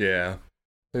cart. Yeah.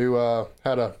 Who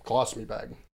had a colostomy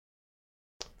bag.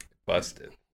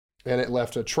 Busted. And it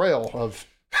left a trail of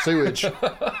sewage.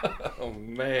 Oh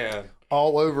man.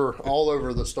 All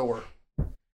over the store.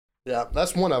 Yeah,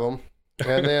 that's one of them.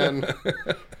 And then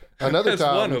another that's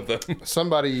time, one of them.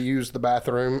 Somebody used the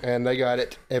bathroom and they got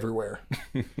it everywhere.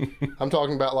 I'm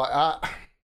talking about like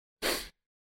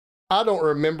I don't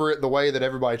remember it the way that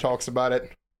everybody talks about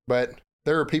it, but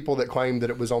there are people that claim that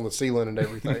it was on the ceiling and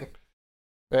everything.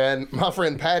 And my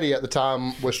friend Patty at the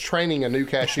time was training a new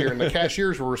cashier, and the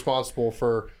cashiers were responsible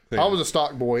for... I was a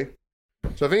stock boy,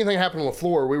 so if anything happened on the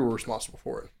floor, we were responsible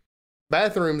for it.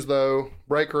 Bathrooms, though,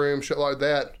 break room, shit like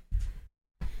that,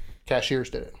 cashiers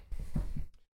did it.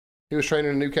 He was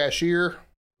training a new cashier,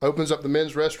 opens up the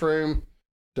men's restroom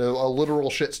to a literal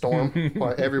shitstorm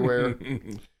like everywhere.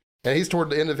 And he's toward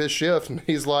the end of his shift, and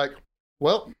he's like,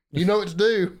 well, you know what to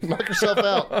do. Knock yourself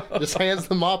out. Just hands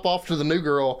the mop off to the new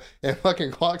girl and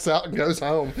fucking clocks out and goes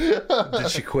home.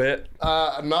 Did she quit?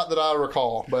 Not that I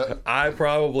recall, but... I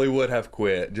probably would have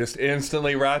quit. Just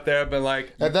instantly right there, I've been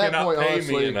like, you at that cannot point, pay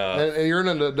honestly, me enough. And you're in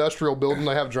an industrial building,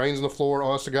 they have drains in the floor.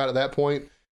 Honest to God, at that point,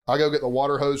 I go get the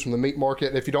water hose from the meat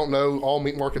market. If you don't know, all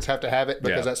meat markets have to have it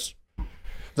because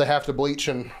they have to bleach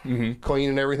and clean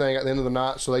and everything at the end of the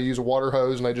night. So they use a water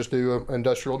hose and they just do an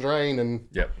industrial drain and,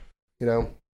 you know,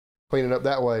 clean it up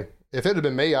that way. If it had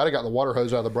been me, I'd have got the water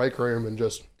hose out of the break room and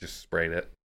just sprayed it.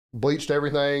 Bleached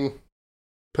everything,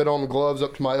 put on the gloves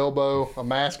up to my elbow, a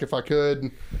mask if I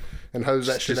could, and hose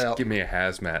that shit out. Just give me a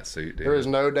hazmat suit, dude. There is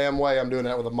no damn way I'm doing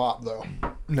that with a mop, though.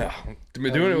 No.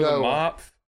 Doing it with a mop?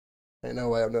 Ain't no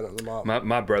way I'm doing it with a mop.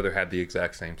 My brother had the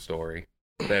exact same story.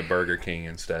 They had Burger King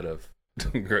instead of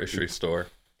grocery store.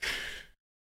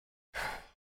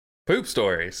 Poop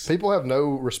stories. People have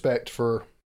no respect for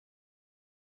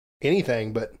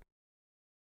anything, but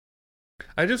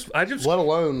I just let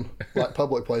alone like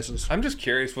public places. I'm just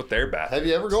curious what their bathroom. Have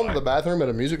you ever gone to the bathroom at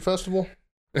a music festival?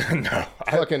 No.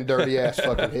 Fucking dirty ass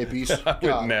fucking hippies. I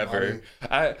would never.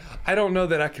 I don't know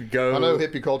that I could go. I know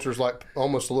hippie culture is like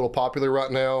almost a little popular right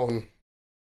now and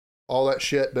all that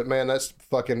shit, but man, that's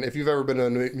fucking, if you've ever been to a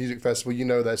music festival, you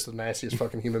know that's the nastiest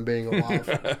fucking human being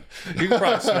alive. You can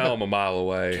probably smell them a mile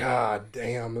away. God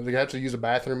damn. They have to use a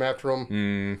bathroom after them. I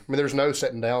mean, there's no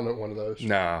sitting down at one of those.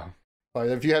 Nah. Like,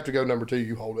 if you have to go number 2,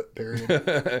 you hold it,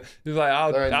 period. He's like,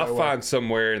 I'll find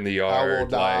somewhere in the yard. I will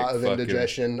die of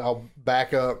indigestion. I'll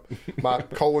back up. My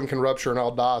colon can rupture and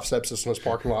I'll die of sepsis in this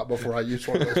parking lot before I use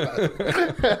one of those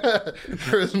bathrooms.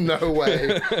 There is no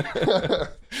way.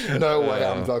 No way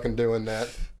I'm fucking doing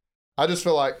that. I just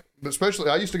feel like, especially,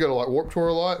 I used to go to like Warped Tour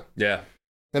a lot. Yeah.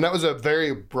 And that was a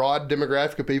very broad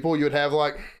demographic of people. You would have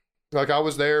like I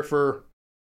was there for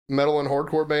metal and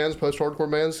hardcore bands, post-hardcore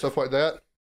bands, stuff like that.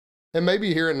 And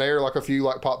maybe here and there, like a few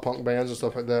like pop punk bands and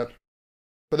stuff like that.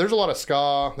 But there's a lot of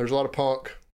ska, there's a lot of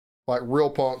punk, like real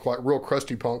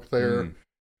crusty punk there.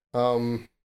 There's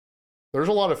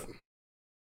a lot of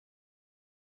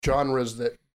genres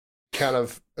that kind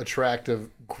of attract a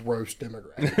gross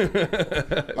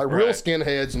demographic. Like real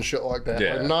skinheads and shit like that.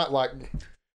 Yeah. Like not like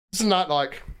This is not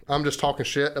like I'm just talking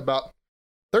shit about.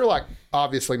 They're like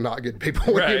obviously not good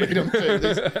people when you meet them too.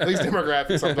 These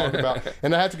demographics I'm talking about,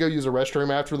 and I have to go use a restroom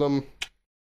after them.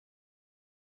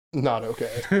 Not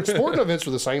okay. Sporting events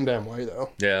are the same damn way though.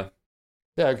 Yeah.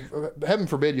 Yeah. Heaven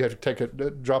forbid you have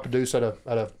to drop a deuce at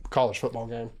a college football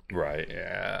game. Right.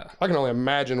 Yeah. I can only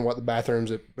imagine what the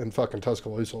bathrooms in fucking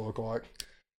Tuscaloosa look like.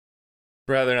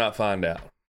 Rather not find out.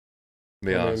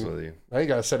 Be honest with you. I ain't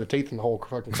got a set of teeth in the whole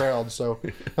fucking crowd, so.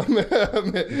 I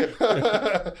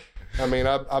mean,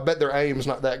 I bet their aim's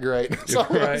not that great.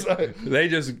 Right. They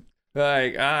just,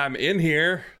 like, I'm in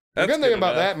here. The good thing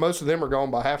about that, most of them are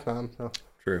gone by halftime. So.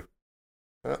 True.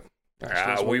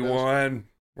 We won.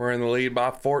 We're in the lead by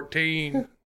 14.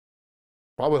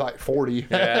 Probably like 40.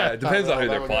 Yeah, it depends on who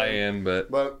they're playing, but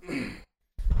it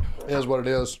is what it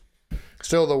is.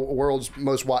 Still the world's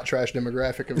most white trash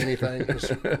demographic of anything.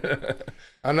 The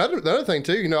other thing,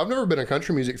 too, I've never been a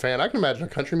country music fan. I can imagine a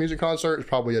country music concert is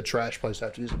probably a trash place to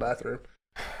have to use the bathroom.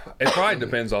 It probably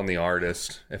depends on the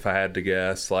artist, if I had to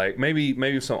guess. Like,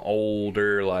 maybe some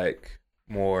older, like,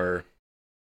 more,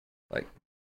 like,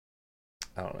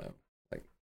 I don't know, like,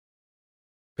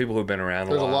 people who've been around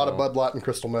There's a lot of Bud Light and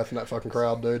crystal meth in that fucking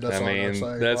crowd, dude. That's all I'm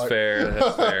saying. That's fair.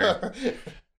 That's fair.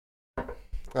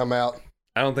 I'm out.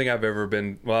 I don't think I've ever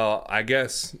been. Well, I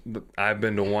guess I've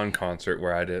been to one concert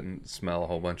where I didn't smell a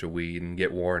whole bunch of weed and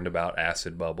get warned about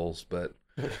acid bubbles, but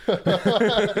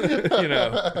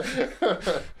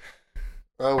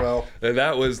Oh well.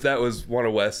 That was one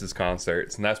of Wes's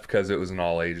concerts, and that's because it was an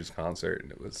all ages concert and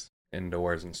it was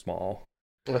indoors and small.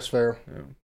 That's fair.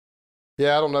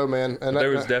 Yeah, I don't know, man. And there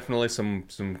was definitely some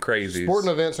crazies.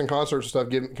 Sporting events and concerts and stuff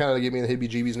kind of give me the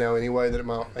heebie-jeebies now anyway, that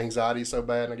my anxiety's so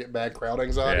bad and I get bad crowd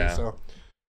anxiety. Yeah. So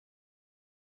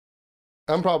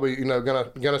I'm probably,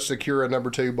 gonna secure a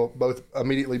number 2 both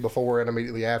immediately before and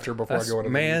immediately after I go into.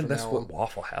 Man, that's what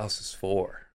Waffle House is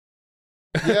for.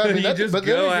 Yeah, I mean, that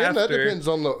depends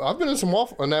on I've been in some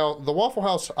Waffle. Now the Waffle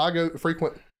House I go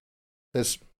frequent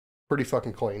is pretty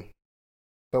fucking clean,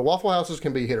 but Waffle Houses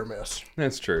can be hit or miss.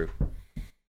 That's true.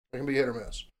 It can be hit or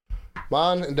miss.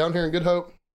 Mine and down here in Good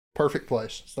Hope, perfect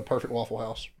place. It's the perfect Waffle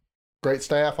House. Great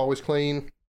staff, always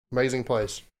clean, amazing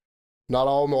place. Not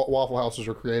all Waffle Houses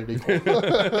are created equal.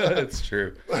 That's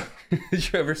true.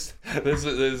 Did you ever? This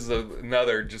is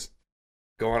another just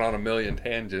going on a million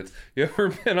tangents. You ever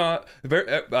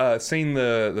been seen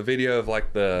the video of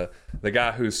like the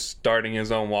guy who's starting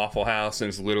his own Waffle House and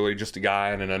it's literally just a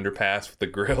guy in an underpass with a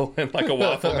grill and like a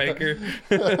waffle maker?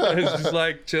 It's just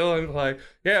like chilling, like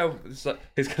it's like,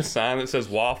 he's got a sign that says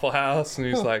Waffle House and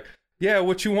he's like, yeah,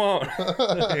 what you want?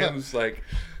 And I'm just like,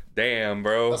 damn,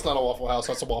 bro. That's not a Waffle House.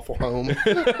 That's a Waffle Home.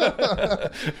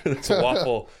 It's a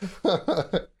waffle.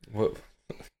 What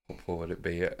would it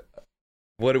be?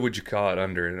 What would you call it?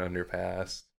 Under an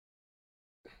underpass?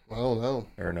 I don't know.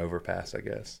 Or an overpass, I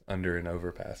guess. Under an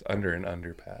overpass. Under an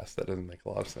underpass. That doesn't make a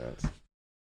lot of sense.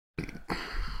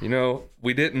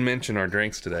 We didn't mention our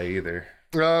drinks today either.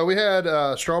 We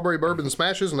had strawberry bourbon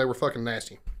smashes, and they were fucking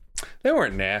nasty. They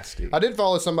weren't nasty. I did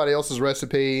follow somebody else's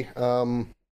recipe.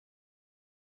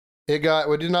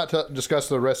 We did not discuss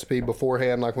the recipe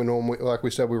beforehand like we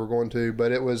said we were going to,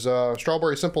 but it was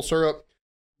strawberry simple syrup,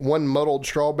 1 muddled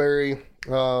strawberry,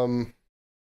 your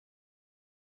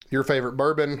favorite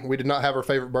bourbon. We did not have our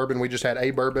favorite bourbon. We just had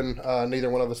a bourbon. Neither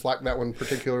one of us liked that one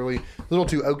particularly. A little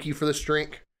too oaky for this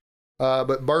drink.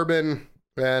 But bourbon,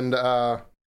 and I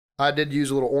did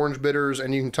use a little orange bitters,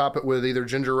 and you can top it with either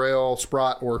ginger ale,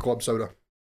 Sprite, or club soda.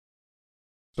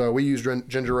 So we used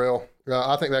ginger ale.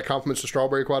 I think that complements the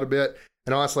strawberry quite a bit.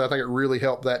 And honestly, I think it really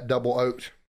helped that double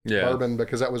oaked bourbon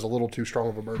because that was a little too strong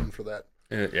of a bourbon for that.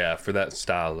 Yeah, for that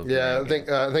style of I think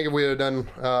if we had done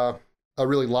a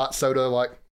really light soda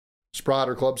like Sprite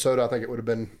or club soda, I think it would have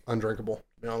been undrinkable,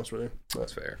 to be honest with you.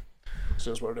 That's fair. This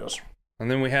is what it is. And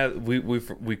then we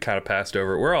kind of passed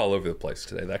over. We're all over the place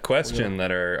today. That question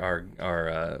that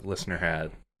our listener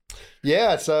had.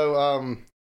 Yeah, so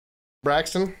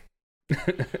Braxton,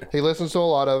 he listens to a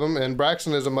lot of them, and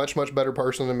Braxton is a much better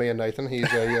person than me and Nathan.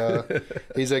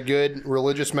 He's a good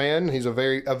religious man. He's a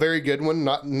very good one.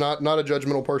 Not a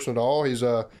judgmental person at all. He's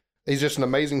just an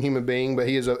amazing human being. But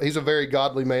he's a very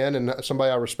godly man and somebody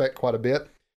I respect quite a bit.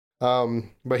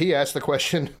 But he asked the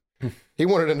question. He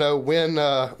wanted to know when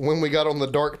we got on the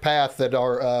dark path that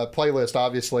our playlist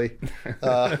obviously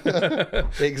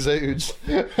exudes.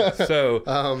 So,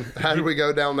 how did we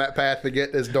go down that path to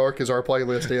get as dark as our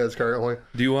playlist is currently?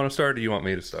 Do you want to start or do you want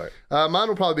me to start? Mine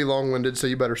will probably be long-winded, so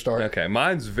you better start. Okay,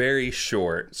 mine's very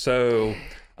short. So,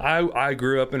 I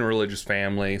grew up in a religious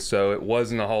family, so it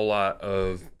wasn't a whole lot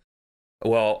of,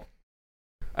 well,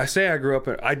 I say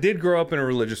I did grow up in a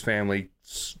religious family,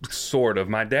 sort of.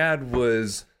 My dad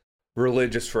was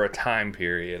religious for a time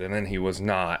period, and then he was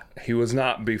not. He was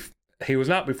not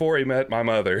before he met my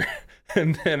mother,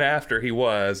 and then after he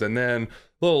was, and then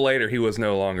a little later he was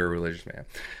no longer a religious man.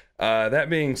 That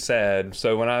being said,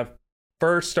 so when I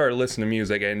first started listening to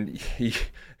music, and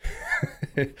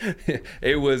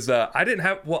it was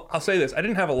I'll say this, I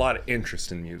didn't have a lot of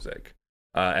interest in music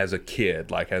as a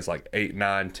kid, as 8,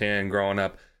 9, 10 growing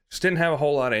up. Just didn't have a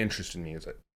whole lot of interest in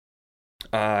music.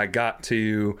 I got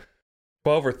to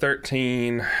 12 or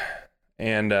 13,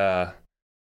 and I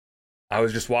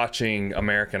was just watching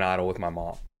American Idol with my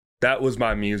mom. That was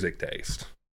my music taste.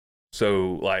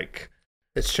 So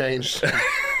it's changed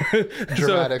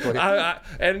dramatically.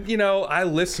 So I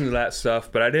listened to that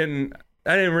stuff, but I didn't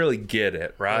really get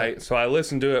it, right? Yeah. So I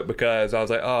listened to it because I was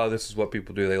like, oh, this is what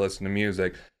people do. They listen to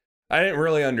music. I didn't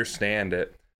really understand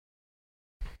it.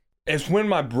 It's when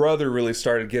my brother really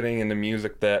started getting into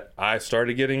music that I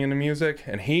started getting into music,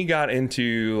 and he got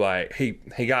into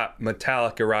he got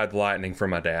Metallica Ride the Lightning from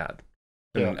my dad,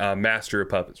 and Master of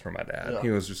Puppets from my dad. Yeah. He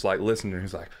was just listening, and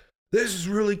he's like, this is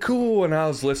really cool, and I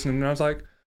was listening, and I was like,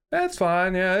 that's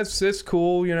fine, yeah, it's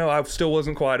cool, I still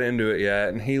wasn't quite into it yet,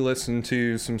 and he listened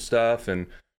to some stuff, and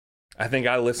I think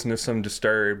I listened to some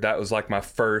Disturbed. That was my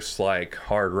first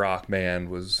hard rock band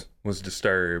was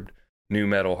Disturbed. New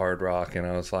metal hard rock, and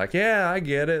I was like, yeah, I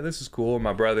get it, this is cool. And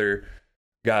my brother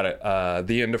got it,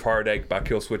 The End of Heartache by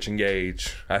Killswitch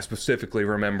Engage. I specifically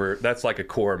remember that's a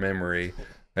core memory,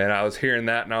 and I was hearing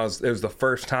that, and it was the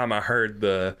first time I heard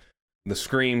the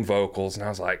scream vocals, and I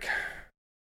was like,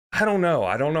 I don't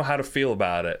know how to feel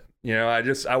about it,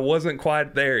 I wasn't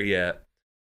quite there yet.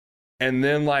 And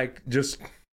then just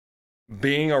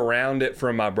being around it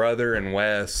from my brother and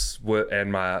Wes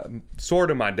and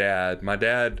my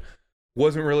dad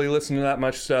wasn't really listening to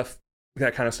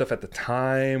that kind of stuff at the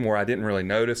time, where I didn't really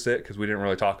notice it because we didn't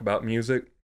really talk about music.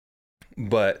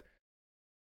 But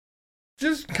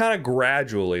just kind of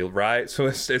gradually, right? So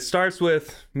it starts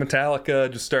with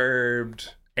Metallica,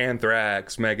 Disturbed,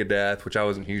 Anthrax, Megadeth, which I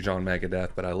wasn't huge on Megadeth,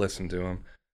 but I listened to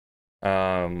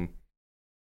them.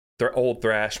 They're old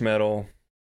thrash metal.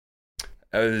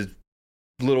 A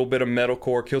little bit of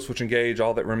metalcore, Killswitch Engage,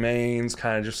 All That Remains,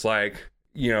 kind of just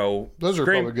those are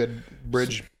probably good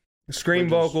scream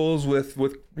vocals with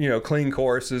clean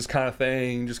choruses kind of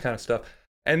thing, just kind of stuff.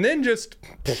 And then just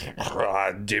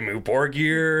Dimmu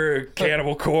Borgir,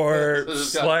 Cannibal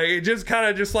Corpse, I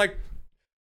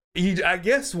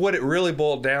guess what it really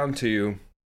boiled down to,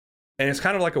 and it's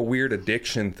kind of like a weird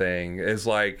addiction thing, is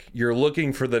you're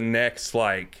looking for the next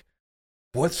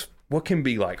what can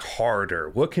be harder,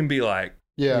 what can be it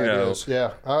is.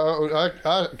 Yeah.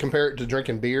 I compare it to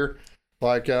drinking beer.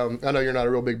 I know you're not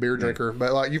a real big beer drinker,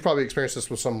 but you've probably experienced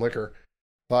this with some liquor.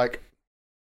 If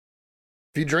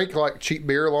you drink cheap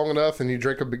beer long enough and you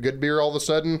drink a good beer all of a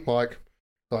sudden,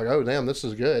 oh damn, this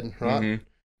is good, right? Mm-hmm.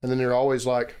 And then you're always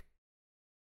wanting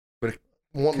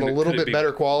a little bit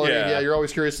better quality. Yeah, you're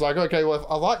always curious, okay, well, if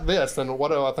I like this, then what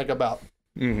do I think about?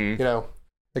 Mm-hmm.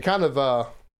 It kind of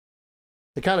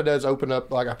does open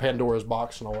up a Pandora's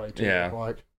box in a way too.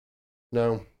 Yeah.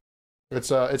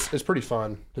 It's pretty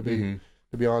fun to be. Mm-hmm.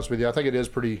 To be honest with you, I think it's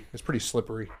pretty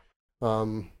slippery.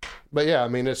 But yeah, I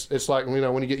mean, it's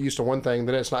when you get used to one thing,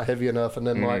 then it's not heavy enough, and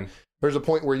then there's a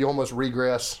point where you almost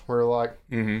regress, where I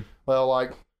kind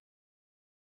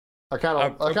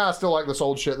of still like this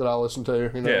old shit that I listen to,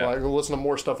 listen to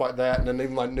more stuff like that, and then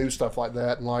even new stuff like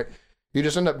that, and you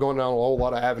just end up going down a whole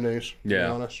lot of avenues. To be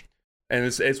honest. And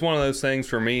it's one of those things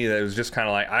for me that was just kind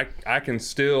of I can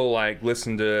still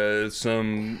listen to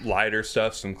some lighter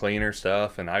stuff, some cleaner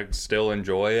stuff, and I still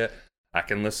enjoy it. I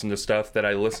can listen to stuff that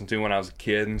I listened to when I was a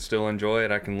kid and still enjoy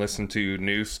it. I can listen to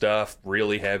new stuff,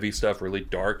 really heavy stuff, really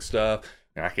dark stuff,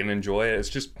 and I can enjoy it. It's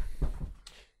just...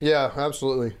 Yeah,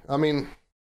 absolutely. I mean,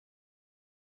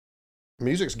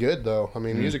 music's good, though. I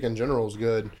mean, music in general is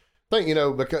good. I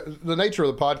think, because the nature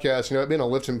of the podcast, it being a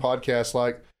lifting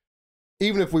podcast,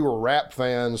 even if we were rap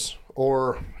fans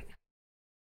or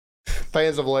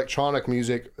fans of electronic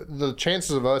music, the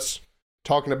chances of us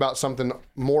talking about something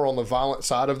more on the violent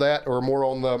side of that, or more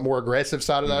on the more aggressive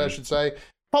side of that, I should say,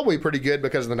 probably pretty good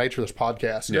because of the nature of this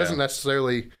podcast. It doesn't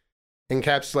necessarily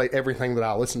encapsulate everything that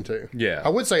I listen to. Yeah. I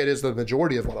would say it is the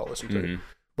majority of what I listen to,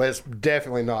 but it's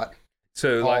definitely not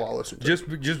all I listen to.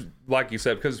 Just like you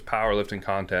said, because it's a powerlifting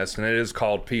contest and it is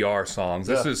called PR songs,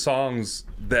 this is songs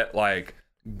that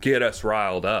get us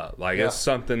riled up. It's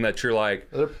something that you're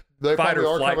they fight or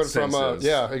are flight coming senses,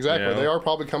 from exactly. They are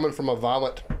probably coming from a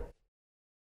violent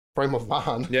frame of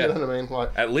mind. Yeah. You know what I mean?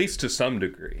 Like, at least to some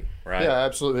degree, right? Yeah,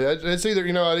 absolutely. It's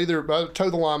either, I toe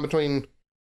the line between,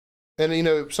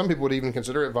 and, some people would even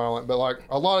consider it violent, but like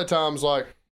a lot of times,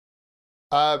 like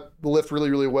I lift really,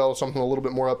 really well, something a little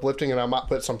bit more uplifting, and I might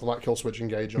put something like Killswitch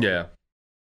Engage on. Yeah.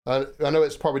 I know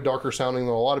it's probably darker sounding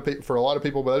than for a lot of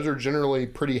people, but those are generally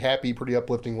pretty happy, pretty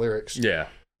uplifting lyrics. Yeah.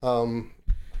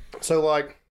 So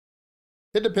like,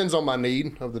 it depends on my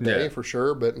need of the day for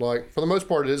sure, but like for the most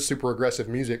part, it is super aggressive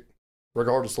music,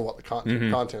 regardless of what the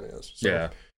content is. So,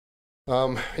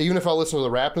 yeah. Even if I listen to the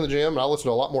rap in the gym, and I listen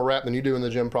to a lot more rap than you do in the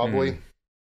gym, probably.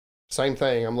 Same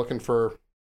thing. I'm looking for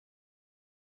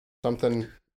something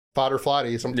fight or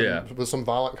flighty, something with some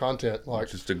violent content, like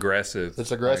just aggressive.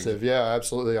 It's aggressive, yeah,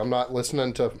 absolutely. I'm not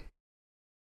listening to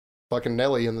fucking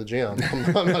Nelly in the gym. That's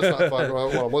not fucking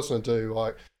what I'm listening to.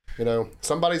 Like,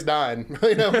 somebody's dying,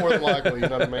 more than likely. You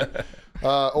know what I mean?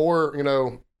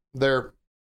 Or they're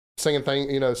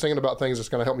singing about things that's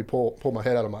going to help me pull my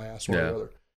head out of my ass, one or the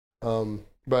other.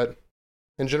 But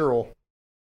in general,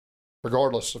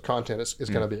 regardless of content, it's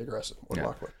going to be aggressive, more than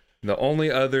likely. The only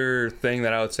other thing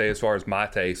that I would say as far as my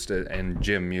taste in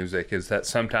gym music is that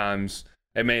sometimes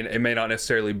it may not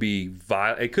necessarily be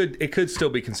violent. It could still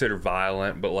be considered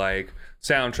violent, but like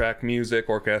soundtrack music,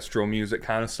 orchestral music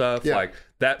kind of stuff, like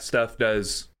that stuff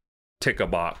does tick a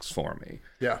box for me.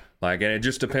 Yeah. Like, and it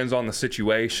just depends on the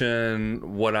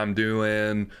situation, what I'm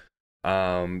doing.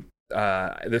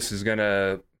 This is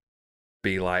gonna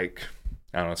be like,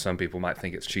 I don't know, some people might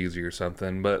think it's cheesy or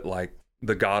something, but like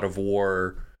the God of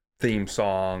War theme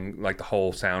song, like the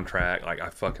whole soundtrack, like I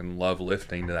fucking love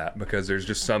listening to that because there's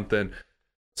just something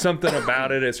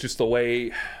about it. It's just the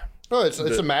way. Oh, it's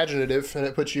imaginative, and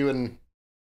it puts you in,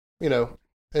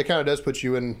 it kind of does put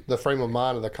you in the frame of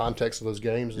mind of the context of those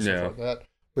games and stuff like that,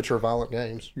 which are violent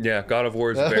games. Yeah, God of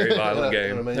War is a very violent game.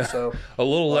 You know what I mean? So a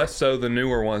little less so the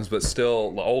newer ones, but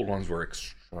still the old ones were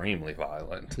extremely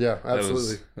violent. Yeah,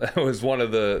 absolutely. That was one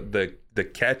of the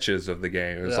catches of the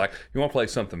game. It was like, you want to play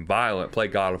something violent, play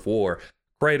God of War.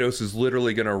 Kratos is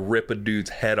literally going to rip a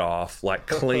dude's head off, like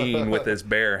clean with his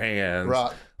bare hands.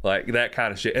 Right. Like that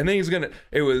kind of shit. And then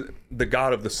it was the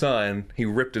God of the Sun. He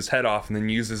ripped his head off and then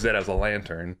uses it as a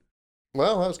lantern.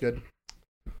 Well, that was good.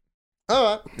 All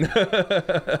right.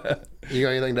 You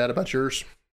got anything to add about yours?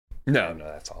 No,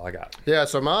 that's all I got. Yeah,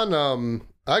 so mine,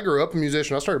 I grew up a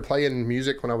musician. I started playing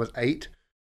music when I was 8.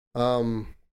 I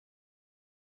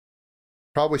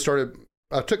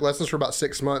took lessons for about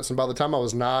 6 months, and by the time I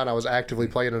was 9, I was actively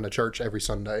playing in a church every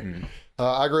Sunday.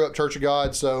 I grew up Church of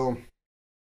God, so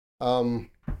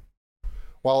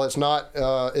while it's not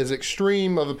as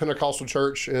extreme of a Pentecostal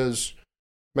church as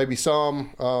maybe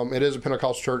some, it is a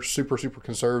Pentecostal church, super, super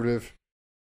conservative.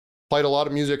 Played a lot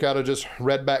of music out of just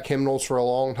read back hymnals for a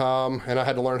long time, and I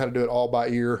had to learn how to do it all by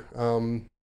ear.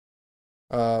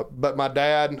 But my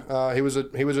dad, he was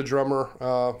a drummer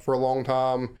for a long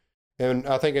time, and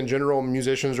I think in general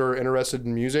musicians are interested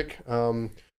in music.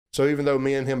 So even though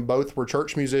me and him both were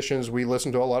church musicians, we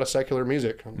listened to a lot of secular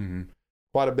music,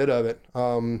 quite a bit of it.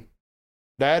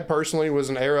 Dad personally was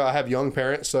an era. I have young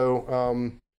parents,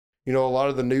 so a lot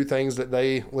of the new things that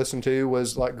they listened to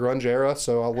was like grunge era.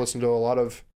 So I listened to a lot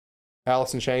of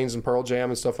Alice in Chains and Pearl Jam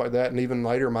and stuff like that. And even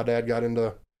later, my dad got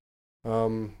into,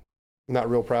 not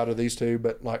real proud of these two,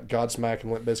 but like Godsmack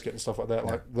and Limp Bizkit and stuff like that.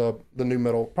 Like the new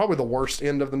metal, probably the worst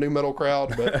end of the new metal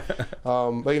crowd. But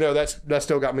that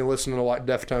still got me listening to like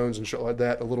Deftones and shit like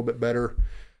that a little bit better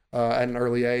at an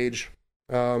early age.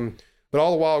 But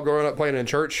all the while growing up playing in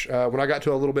church, when I got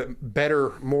to a little bit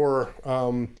better, more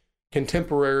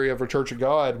contemporary of a Church of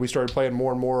God, we started playing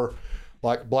more and more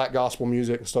like black gospel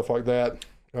music and stuff like that.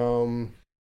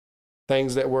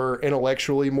 Things that were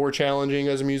intellectually more challenging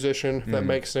as a musician, if that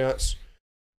makes sense.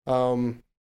 And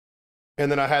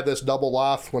then I had this double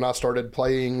life when I started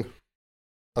playing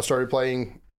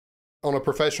on a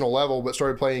professional level, but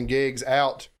started playing gigs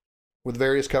out with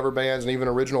various cover bands and even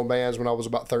original bands when I was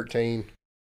about 13.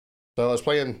 So I was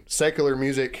playing secular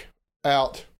music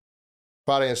out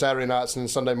Friday and Saturday nights, and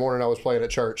Sunday morning I was playing at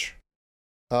church.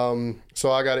 So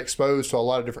I got exposed to a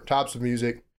lot of different types of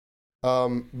music.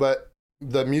 But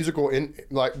the musical,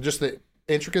 just the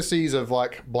intricacies of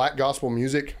like black gospel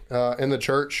music in the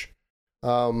church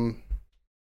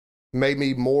made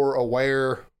me more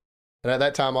aware. And at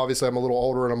that time, obviously, I'm a little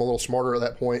older and I'm a little smarter at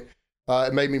that point.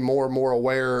 It made me more and more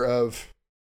aware of,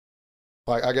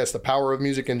 like, I guess, the power of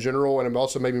music in general. And it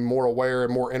also made me more aware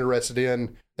and more interested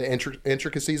in the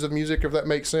intricacies of music, if that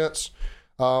makes sense.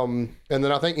 And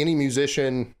then I think any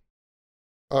musician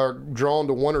are drawn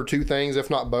to one or two things, if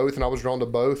not both. And I was drawn to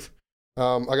both.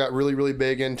 I got really, really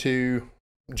big into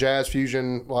jazz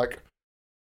fusion, like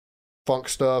funk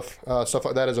stuff, stuff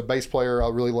like that. As a bass player, I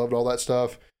really loved all that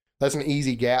stuff. That's an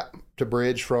easy gap to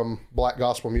bridge from black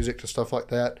gospel music to stuff like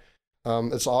that.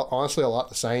 It's honestly a lot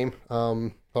the same. A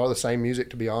lot of the same music,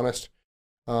 to be honest.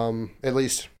 At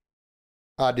least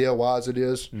idea-wise it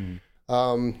is.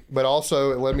 But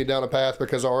also it led me down a path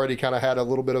because I already kind of had a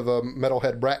little bit of a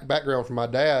metalhead background from my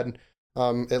dad.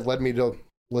 It led me to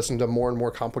listen to more and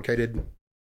more complicated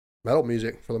metal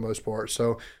music for the most part.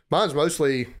 So mine's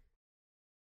mostly,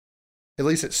 at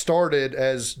least it started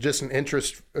as just an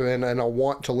interest and a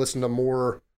want to listen to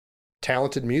more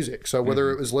talented music. So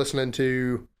whether it was listening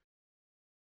to,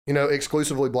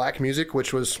 exclusively black music,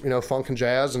 which was, funk and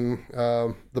jazz and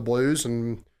the blues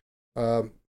and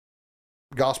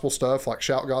gospel stuff, like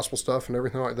shout gospel stuff and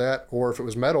everything like that, or if it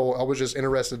was metal, I was just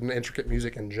interested in intricate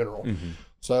music in general.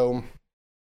 So,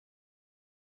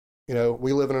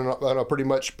 we live in a pretty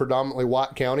much predominantly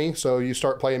white county, so you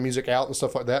start playing music out and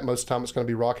stuff like that, most of the time it's going to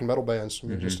be rock and metal bands. I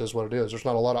mean, it just is what it is. There's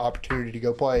not a lot of opportunity to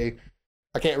go play.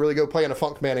 I can't really go play in a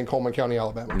funk band in Coleman County,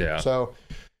 Alabama. Yeah. So,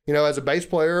 as a bass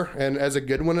player and as a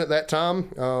good one at that time,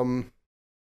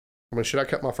 I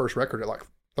cut my first record at like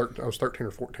I was 13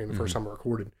 or 14 the first time I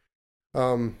recorded.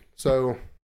 So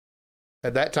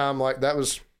at that time, like that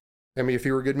was, if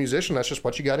you were a good musician, that's just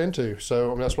what you got into.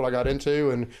 So that's what I got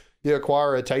into, and you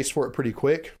acquire a taste for it pretty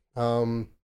quick. And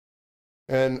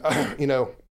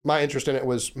my interest in it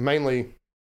was mainly,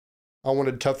 I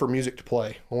wanted tougher music to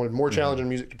play. I wanted more challenging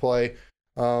music to play.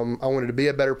 I wanted to be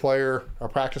a better player. I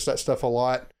practiced that stuff a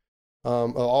lot,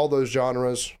 all those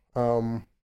genres. And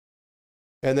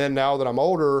then now that I'm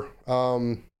older,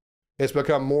 it's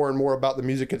become more and more about the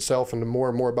music itself and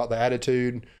more about the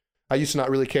attitude. I used to not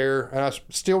really care, and I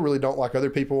still really don't like other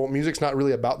people. Music's not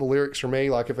really about the lyrics for me.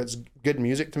 Like if it's good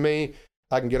music to me,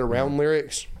 I can get around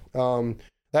lyrics.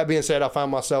 That being said, I find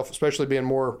myself, especially being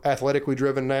more athletically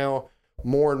driven now,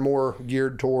 more and more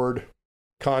geared toward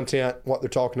content, what they're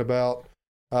talking about.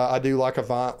 I do like a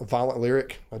violent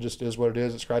lyric. It just is what it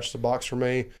is. It scratches the box for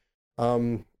me.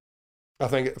 I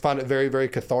find it very, very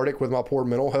cathartic with my poor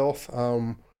mental health.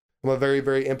 I'm a very,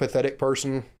 very empathetic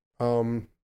person.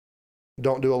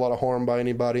 Don't do a lot of harm by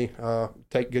anybody.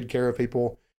 Take good care of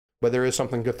people. But there is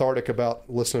something cathartic about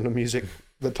listening to music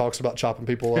that talks about chopping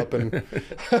people up and,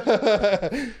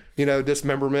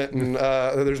 dismemberment. And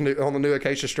there's on the new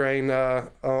Acacia Strain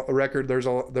record, there's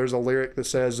a lyric that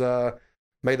says,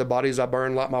 "May the bodies I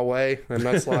burn light my way," and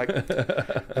that's like,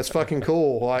 that's fucking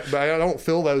cool. Like, but I don't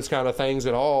feel those kind of things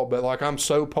at all. But like, I'm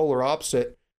so polar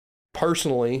opposite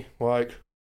personally. Like,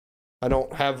 I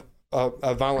don't have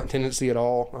a violent tendency at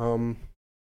all. I'm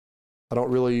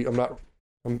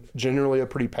generally a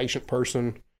pretty patient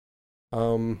person.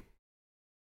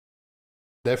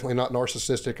 Definitely not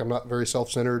narcissistic. I'm not very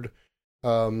self-centered.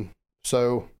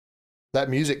 So that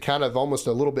music kind of almost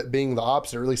a little bit being the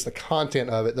opposite, or at least the content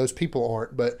of it. Those people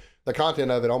aren't, but the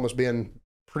content of it almost being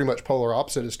pretty much polar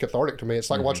opposite is cathartic to me. It's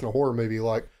like watching a horror movie.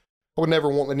 Like, I would never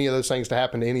want any of those things to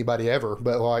happen to anybody ever,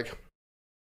 but like,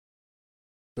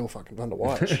 still fucking fun to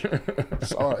watch.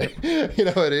 Sorry.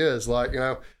 It is like,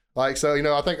 so,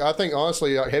 I think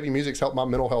honestly, heavy music's helped my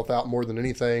mental health out more than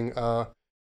anything. It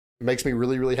makes me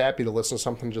really, really happy to listen to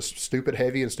something just stupid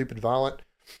heavy and stupid violent.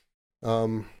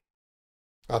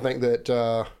 I think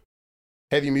that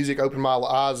heavy music opened my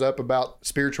eyes up about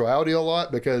spirituality a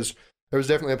lot, because there was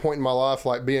definitely a point in my life,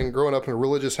 like growing up in a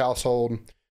religious household,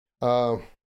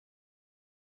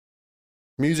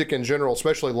 music in general,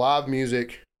 especially live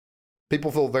music,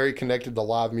 people feel very connected to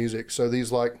live music. So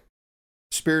these like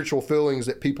spiritual feelings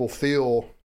that people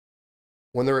feel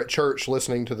when they're at church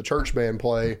listening to the church band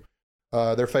play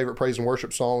their favorite praise and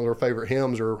worship songs or favorite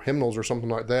hymns or hymnals or something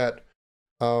like that.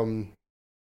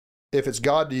 If it's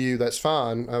God to you, that's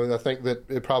fine. I mean, I think that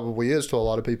it probably is to a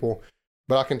lot of people.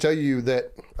 But I can tell you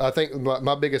that I think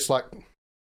my biggest like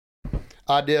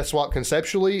idea swap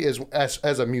conceptually is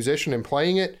as a musician and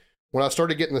playing it. When I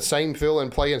started getting the same feeling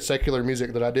playing secular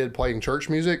music that I did playing church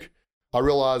music, I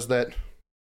realized that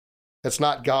it's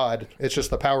not God. It's just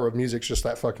the power of music's just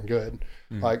that fucking good.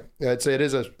 Like it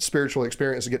is a spiritual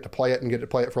experience to get to play it and get to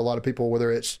play it for a lot of people,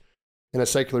 whether it's in a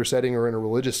secular setting or in a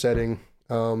religious setting.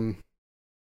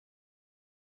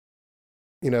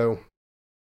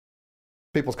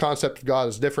 People's concept of God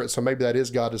is different. So maybe that is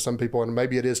God to some people, and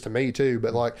maybe it is to me too.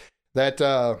 But like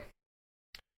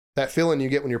that feeling you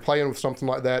get when you're playing with something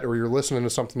like that, or you're listening to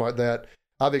something like that,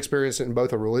 I've experienced it in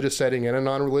both a religious setting and a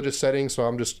non-religious setting. So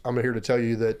I'm here to tell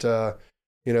you that,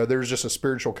 there's just a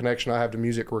spiritual connection I have to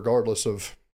music regardless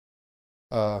of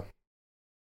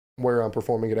where I'm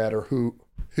performing it at or who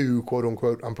quote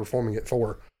unquote I'm performing it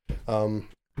for.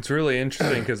 It's really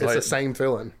interesting because it's the same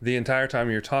feeling. The entire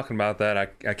time you're talking about that,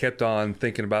 I kept on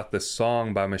thinking about this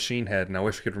song by Machine Head, and I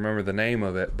wish I could remember the name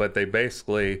of it, but they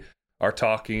basically are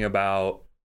talking about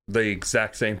the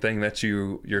exact same thing that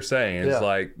you're saying. It's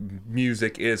like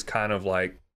music is kind of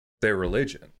like their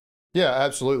religion. Yeah,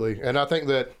 absolutely. And I think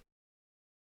that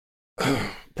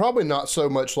probably not so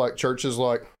much like churches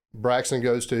like Braxton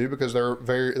goes to, because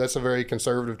that's a very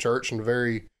conservative church and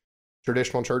very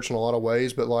traditional church in a lot of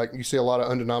ways, but like you see a lot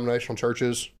of undenominational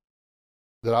churches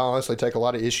that I honestly take a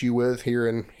lot of issue with here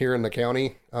in the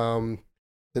county.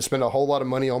 They spend a whole lot of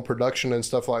money on production and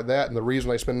stuff like that, and the reason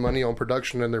they spend money on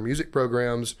production in their music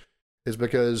programs is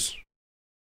because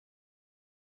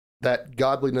that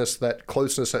godliness, that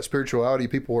closeness, that spirituality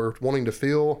people are wanting to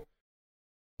feel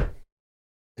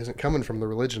isn't coming from the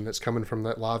religion. It's coming from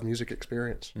that live music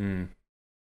experience.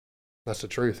 That's the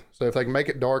truth. So if they can make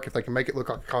it dark, if they can make it look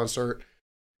like a concert,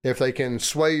 if they can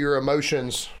sway your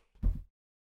emotions,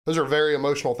 those are very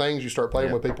emotional things you start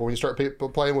playing with people. When you start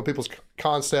playing with people's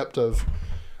concept of,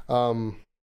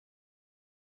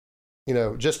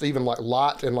 just even like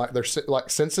light and like their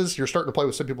like senses, you're starting to play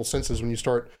with some people's senses when you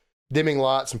start dimming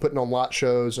lights and putting on light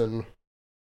shows. And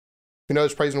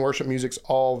it's praise and worship music's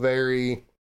all very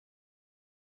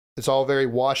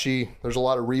washy. There's a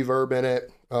lot of reverb in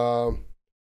it.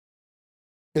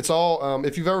 It's all,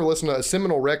 if you've ever listened to a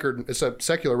seminal record, it's a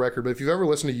secular record, but if you've ever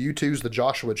listened to U2's The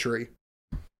Joshua Tree,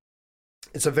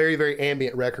 it's a very, very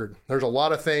ambient record. There's a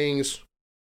lot of things,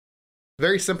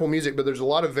 very simple music, but there's a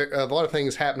lot of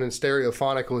things happening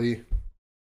stereophonically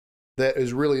that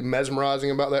is really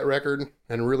mesmerizing about that record,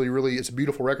 and really, really, it's a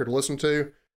beautiful record to listen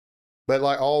to. But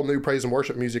like all new praise and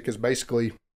worship music is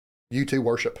basically U2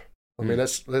 worship. I mean,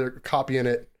 they're copying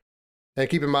it. And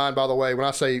keep in mind, by the way, when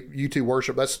I say U2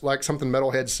 worship, that's like something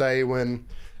metalheads say when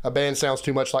a band sounds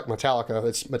too much like Metallica.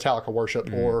 It's Metallica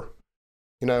worship. Or,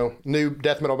 new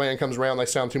death metal band comes around, they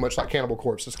sound too much like Cannibal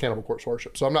Corpse. It's Cannibal Corpse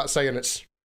worship. So I'm not saying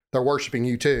they're worshiping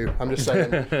U2. I'm just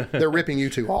saying they're ripping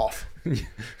U2 off.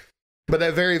 But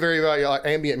that very, very like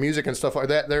ambient music and stuff like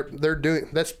that, they're doing,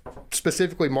 that's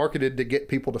specifically marketed to get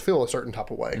people to feel a certain type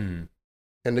of way.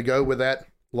 And to go with that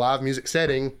live music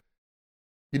setting,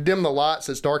 you dim the lights,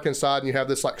 it's dark inside, and you have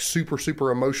this like super,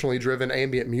 super emotionally driven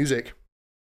ambient music.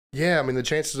 Yeah, I mean, the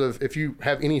chances of, if you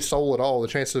have any soul at all, the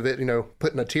chances of it,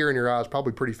 putting a tear in your eye is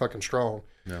probably pretty fucking strong.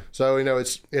 Yeah. So,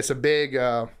 it's a big,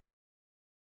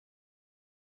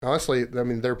 honestly, I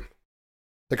mean, the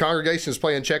congregation is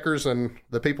playing checkers and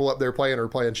the people up there are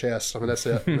playing chess. I mean, that's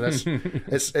it. I mean,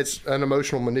 it's an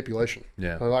emotional manipulation.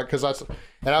 Yeah. And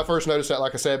I first noticed that,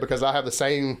 like I said, because I have the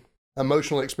same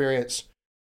emotional experience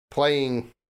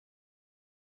playing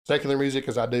secular music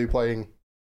as I do playing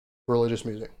religious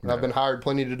music. Right. I've been hired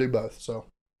plenty to do both. So,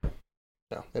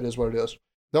 yeah, it is what it is.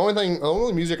 The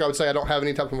only music I would say I don't have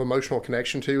any type of emotional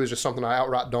connection to is just something I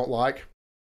outright don't like.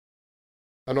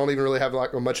 I don't even really have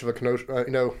like much of a connection.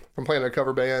 If I'm playing in a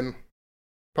cover band,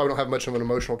 probably don't have much of an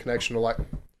emotional connection to like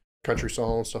country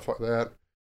songs, stuff like that.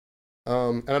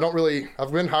 And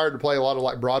I've been hired to play a lot of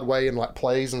like Broadway and like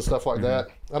plays and stuff like that.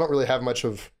 I don't really have much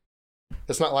of,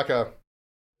 it's not like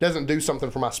doesn't do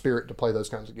something for my spirit to play those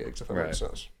kinds of gigs, if that makes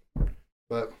sense.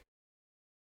 But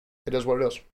it is what it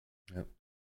is. Yep.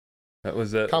 That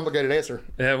was a complicated answer.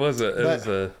 Yeah,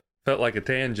 it felt like a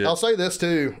tangent. I'll say this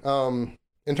too.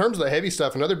 In terms of the heavy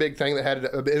stuff, another big thing that had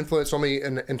an influence on me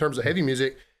in terms of heavy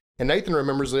music, and Nathan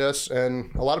remembers this,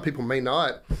 and a lot of people may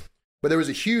not, but there was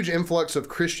a huge influx of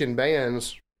Christian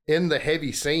bands in the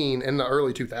heavy scene in the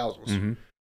early 2000s.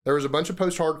 There was a bunch of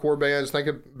post-hardcore bands. Think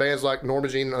of bands like Norma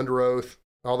Jean and Under Oath,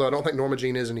 although I don't think Norma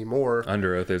Jean is anymore.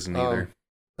 Under Oath isn't either.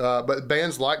 But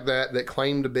bands like that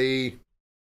claimed to be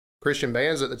Christian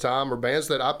bands at the time were bands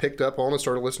that I picked up on and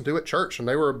started listening to at church, and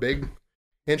they were a big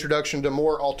introduction to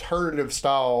more alternative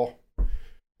style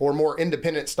or more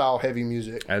independent style heavy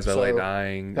music. As I Lay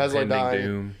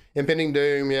Dying, Impending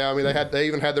Doom, yeah. I mean, they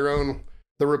even had their own,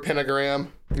 the Repentagram.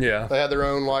 Yeah. They had their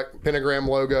own like pentagram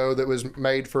logo that was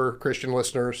made for Christian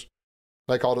listeners.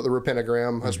 They called it the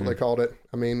Repentagram. That's what they called it.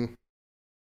 I mean,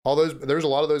 there's a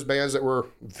lot of those bands that were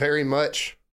very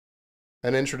much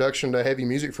an introduction to heavy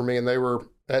music for me, and they were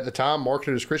at the time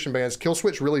marketed as Christian bands.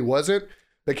 Killswitch really wasn't.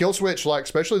 The Killswitch, like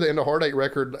especially the End of Heartache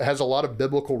record, has a lot of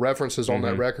biblical references on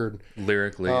that record.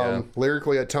 Lyrically,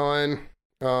 lyrically a ton.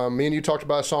 Me and you talked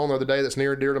about a song the other day that's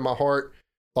near and dear to my heart.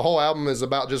 The whole album is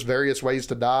about just various ways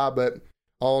to die, but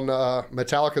on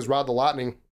Metallica's Ride the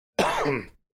Lightning,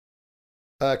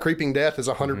 Creeping Death is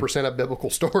 100% a biblical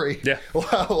story. Yeah.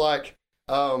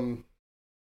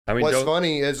 What's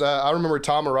funny is I remember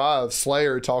Tom Araya of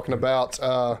Slayer talking about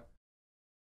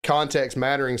context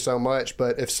mattering so much,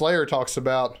 but if Slayer talks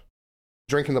about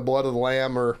drinking the blood of the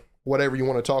lamb or whatever you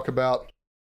want to talk about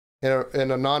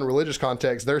in a non-religious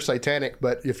context, they're satanic.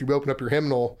 But if you open up your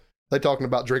hymnal, they're talking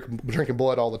about drinking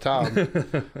blood all the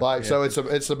time. Like, so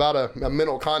it's about a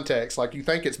mental context. Like, you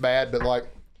think it's bad, but like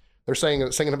they're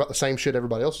singing about the same shit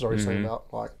everybody else is already singing about.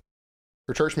 Like,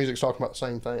 your church music's talking about the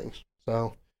same things.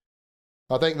 So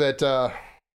I think that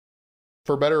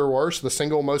for better or worse, the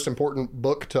single most important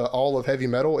book to all of heavy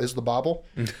metal is the Bible.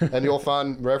 And you'll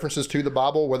find references to the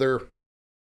Bible, whether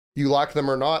you like them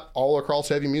or not, all across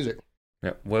heavy music.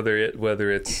 Yeah,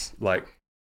 whether it's like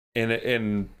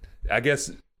in I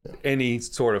guess any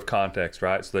sort of context,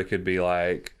 right? So they could be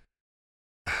like,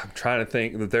 I'm trying to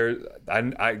think that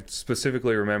I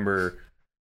specifically remember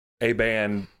a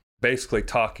band basically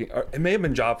talking, or it may have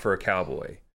been Job for a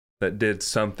Cowboy, that did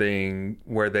something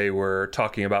where they were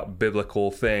talking about biblical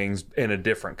things in a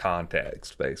different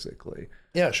context, basically.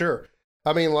 Yeah, sure.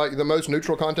 I mean, like, the most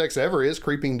neutral context ever is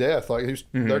Creeping Death. Like,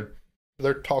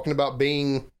 they're talking about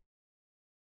being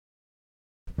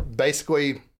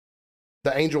basically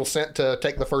the angel sent to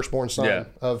take the firstborn son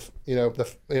of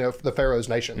the Pharaoh's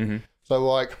nation. So,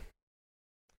 like,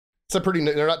 it's a pretty.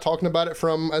 They're not talking about it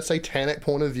from a satanic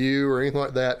point of view or anything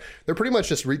like that. They're pretty much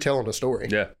just retelling a story.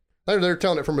 Yeah, they're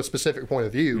telling it from a specific point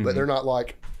of view, but they're not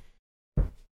like.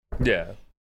 Yeah,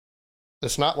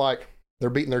 it's not like they're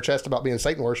beating their chest about being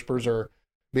Satan worshipers or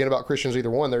being about Christians. Either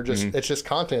one, they're just. It's just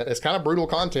content. It's kind of brutal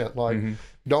content. Like,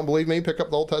 don't believe me? Pick up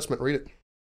the Old Testament, read it.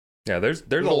 Yeah, there's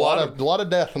a lot of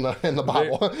death in the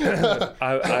Bible.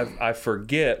 I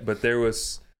forget, but there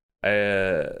was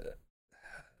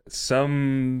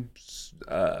some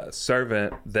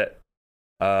servant that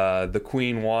the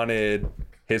queen wanted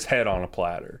his head on a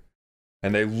platter,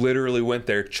 and they literally went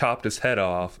there, chopped his head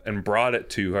off, and brought it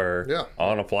to her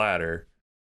on a platter.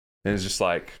 And it's just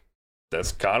like,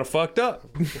 that's kind of fucked up.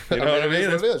 You know what I mean?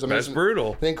 That's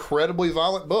brutal. An incredibly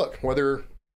violent book, whether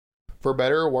for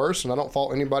better or worse, and I don't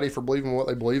fault anybody for believing what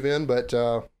they believe in, but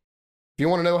if you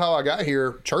want to know how I got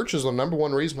here, church is the number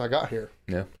one reason I got here.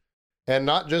 Yeah. And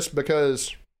not just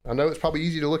because, I know it's probably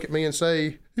easy to look at me and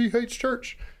say, he hates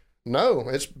church. No,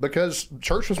 it's because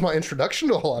church was my introduction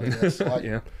to a lot of this. Like,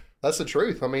 that's the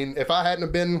truth. I mean, if I hadn't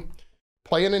have been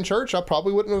playing in church, I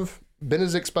probably wouldn't have been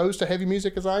as exposed to heavy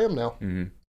music as I am now.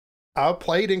 I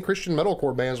played in Christian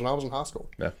metalcore bands when I was in high school.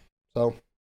 Yeah. So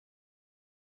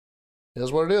it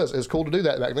is what it is. It's cool to do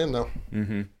that back then, though.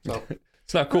 So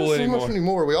it's not cool anymore. So much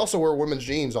anymore. We also wear women's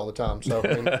jeans all the time. So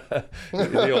I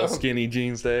mean. The old skinny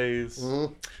jeans days.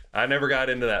 I never got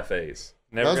into that phase.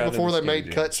 That was before they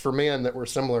made cuts for men that were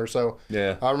similar. So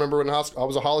yeah, I remember when I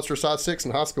was a Hollister size 6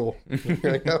 in high school.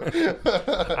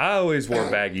 I always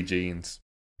wore baggy jeans.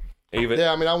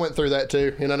 Yeah, I mean, I went through that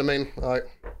too. You know what I mean? Like,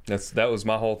 that was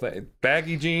my whole thing.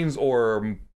 Baggy jeans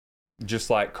or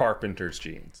just like carpenter's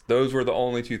jeans. Those were the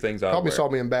only two things I probably wear. saw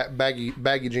me in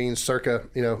baggy jeans, circa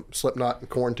Slipknot and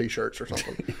Korn t-shirts or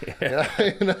something. Yeah.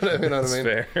 You know what I mean? That's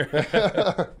fair.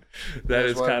 That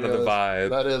is kind of the vibe.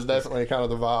 That is definitely kind of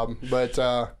the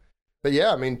vibe. But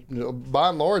yeah, I mean, by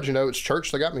and large, it's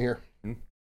church that got me here.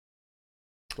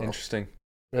 Interesting.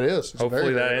 It is. It's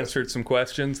hopefully that answered some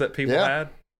questions that people had.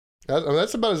 I mean,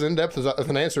 that's about as in-depth of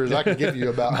an answer as I can give you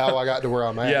about how I got to where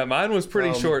I'm at. Yeah, mine was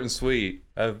pretty short and sweet.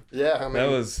 I mean, that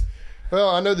was. Well,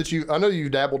 I know you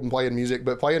dabbled in playing music,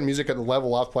 but playing music at the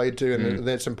level I've played to and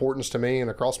its importance to me and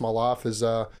across my life is,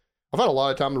 I've had a lot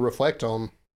of time to reflect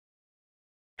on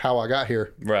how I got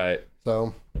here. Right.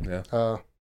 So, yeah. I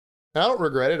don't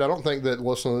regret it. I don't think that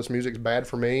listening to this music's bad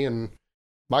for me, and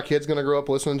my kid's going to grow up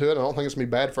listening to it. I don't think it's going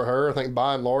to be bad for her. I think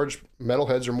by and large,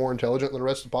 metalheads are more intelligent than the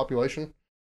rest of the population.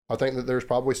 I think that there's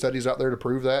probably studies out there to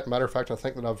prove that. Matter of fact, I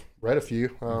think that I've read a few.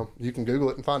 You can Google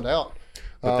it and find out.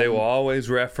 But they will always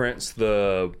reference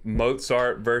the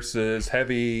Mozart versus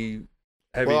heavy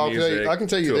music. I can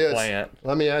tell you this.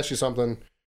 Let me ask you something.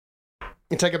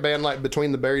 You take a band like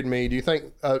Between the Buried and Me. Do you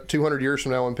think 200 years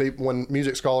from now, when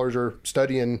music scholars are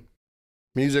studying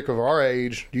music of our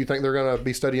age, do you think they're going to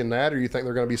be studying that, or do you think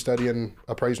they're going to be studying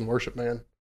a praise and worship band?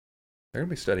 They're going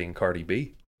to be studying Cardi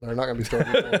B. They're not going to be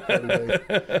studying Cardi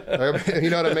B. You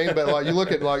know what I mean? But like, you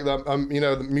look at like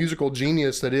the musical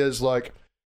genius that is like,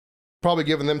 probably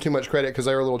giving them too much credit because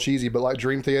they were a little cheesy, but like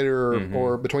Dream Theater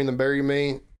or Between the Buried and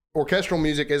Me, orchestral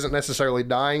music isn't necessarily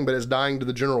dying, but it's dying to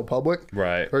the general public.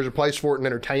 Right. There's a place for it in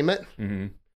entertainment,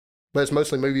 but it's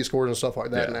mostly movie scores and stuff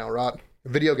like that now, right?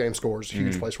 Video game scores, a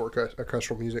huge place for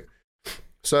orchestral music.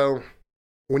 So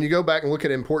when you go back and look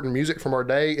at important music from our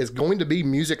day, it's going to be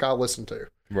music I listen to.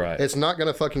 Right. It's not going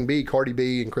to fucking be Cardi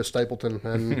B and Chris Stapleton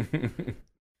and...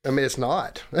 I mean, it's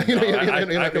not. I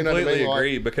completely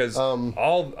agree because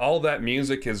all that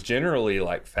music is generally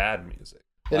like fad music.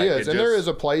 Like, it is. And there is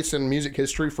a place in music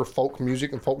history for folk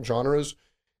music and folk genres.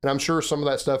 And I'm sure some of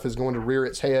that stuff is going to rear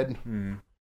its head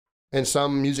in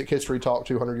some music history talk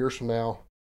 200 years from now.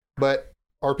 But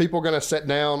are people going to sit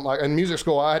down, like in music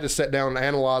school, I had to sit down and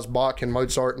analyze Bach and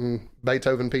Mozart and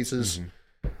Beethoven pieces,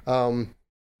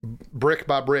 brick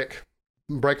by brick,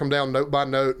 break them down note by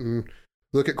note and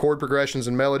look at chord progressions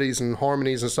and melodies and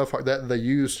harmonies and stuff like that they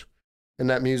use in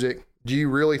that music. Do you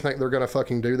really think they're going to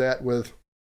fucking do that with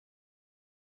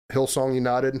Hillsong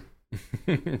United?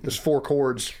 There's 4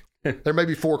 chords. There may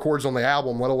be 4 chords on the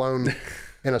album, let alone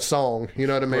in a song. You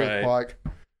know what I mean? Right. Like,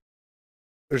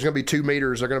 there's going to be 2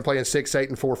 meters. They're going to play in 6/8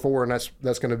 and 4/4, and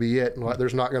that's going to be it. And like,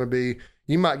 there's not going to be.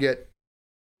 You might get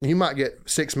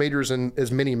 6 meters and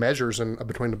as many measures in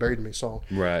Between the Buried and Me song.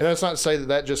 Right. And that's not to say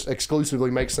that just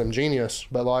exclusively makes them genius,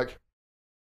 but like,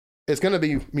 it's going to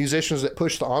be musicians that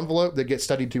push the envelope that get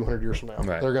studied 200 years from now.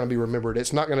 Right. They're going to be remembered.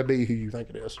 It's not going to be who you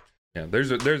think it is. Yeah,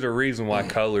 there's a reason why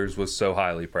Colors was so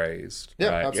highly praised.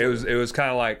 Yeah, right? Absolutely. It was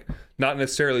kind of like not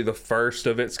necessarily the first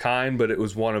of its kind, but it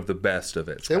was one of the best of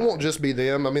its kind. It won't just be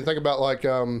them. I mean, think about like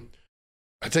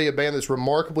I tell you a band that's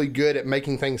remarkably good at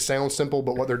making things sound simple,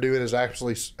 but what they're doing is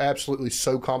actually absolutely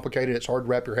so complicated it's hard to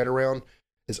wrap your head around.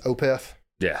 Is Opeth.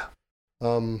 Yeah.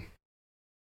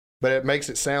 But it makes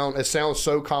it sounds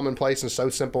so commonplace and so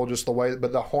simple, just the way.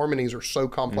 But the harmonies are so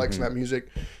complex in that music.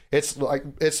 It's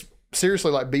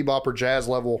seriously like bebop or jazz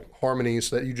level harmonies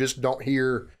that you just don't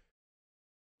hear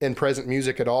in present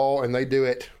music at all, and they do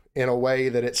it in a way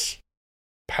that it's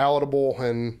palatable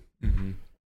and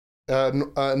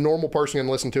a normal person can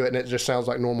listen to it and it just sounds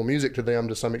like normal music to them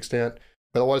to some extent.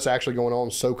 But what's actually going on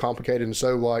is so complicated and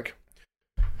so like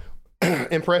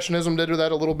Impressionism did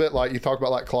that a little bit. Like you talk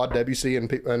about like Claude Debussy and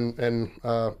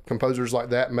composers like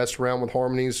that messed around with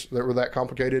harmonies that were that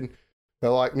complicated.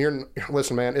 But like,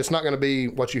 listen, man, it's not going to be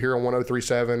what you hear on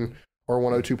 103.7 or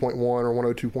 102.1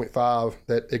 or 102.5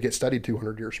 that it gets studied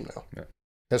 200 years from now. Yeah.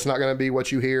 It's not going to be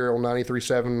what you hear on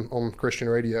 93.7 on Christian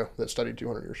radio that's studied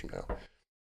 200 years from now.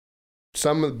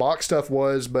 Some of the Bach stuff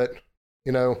was, but,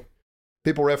 you know,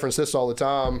 people reference this all the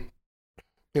time.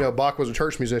 You know, Bach was a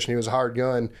church musician. He was a hired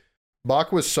gun.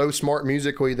 Bach was so smart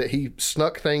musically that he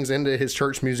snuck things into his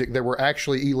church music that were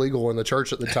actually illegal in the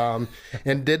church at the time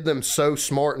and did them so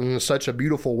smart and in such a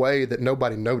beautiful way that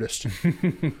nobody noticed.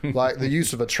 Like the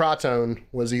use of a tritone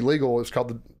was illegal. It was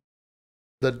called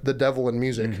the devil in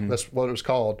music. That's what it was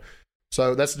called.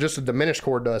 So that's just a diminished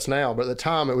chord to us now. But at the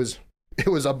time it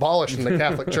was abolished in the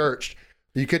Catholic Church.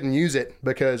 You couldn't use it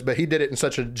but he did it in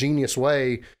such a genius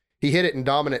way. He hit it in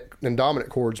dominant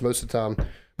chords most of the time.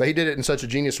 But he did it in such a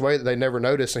genius way that they never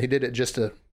noticed, and he did it just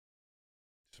to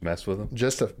mess with them,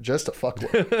 just to fuck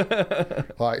with them.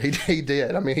 Like he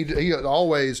did. I mean, he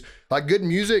always, like, good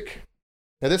music.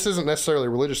 And this isn't necessarily a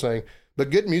religious thing,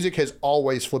 but good music has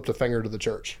always flipped a finger to the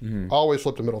church. Always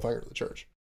flipped a middle finger to the church.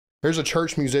 There's a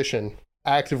church musician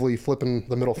actively flipping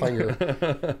the middle finger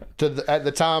to at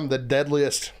the time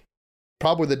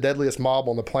probably the deadliest mob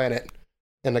on the planet.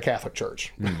 In the Catholic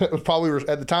Church. It was probably,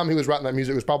 at the time he was writing that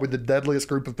music, it was probably the deadliest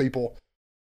group of people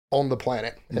on the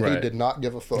planet. And he did not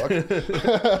give a fuck.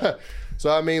 So,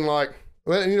 I mean, like,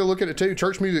 well, you know, look at it too.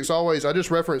 Church music's always, I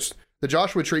just referenced, the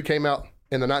Joshua Tree came out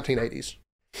in the 1980s.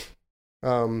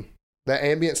 That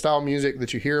ambient style music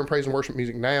that you hear in praise and worship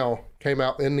music now came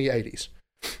out in the 80s.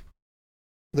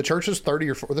 The church is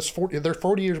 40, they're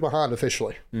 40 years behind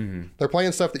officially. They're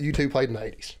playing stuff that U2 played in the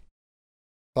 80s.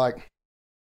 Like,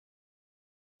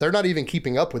 they're not even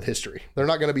keeping up with history. They're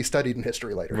not going to be studied in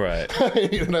history later. Right.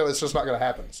 You know, it's just not going to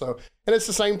happen. So, and it's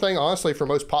the same thing, honestly, for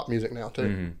most pop music now,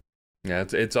 too. Yeah,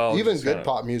 it's all even good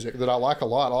pop music that I like a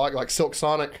lot. I like Silk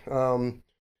Sonic,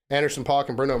 Anderson .Paak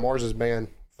and Bruno Mars's band.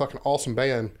 Fucking awesome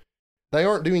band. They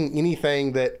aren't doing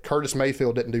anything that Curtis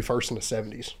Mayfield didn't do first in the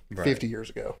 70s, 50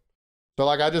 years ago. So,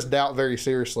 like, I just doubt very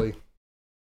seriously.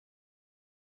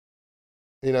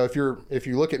 You know, if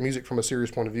you look at music from a serious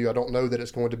point of view, I don't know that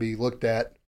it's going to be looked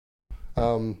at.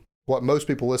 What most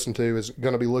people listen to is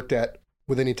going to be looked at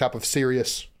with any type of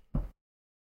serious,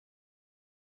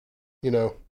 you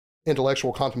know,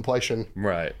 intellectual contemplation.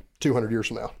 Right. 200 years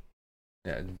from now.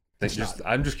 Yeah.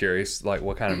 I'm just curious, like,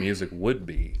 what kind of music would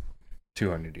be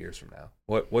 200 years from now?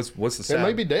 What's the sound? It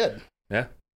may be dead. Yeah.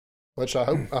 Which I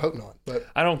hope not. But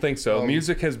I don't think so.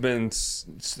 Music has been,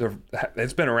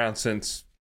 it's been around since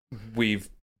we've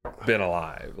been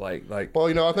alive. Like well,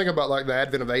 you know, I think about like the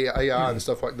advent of AI and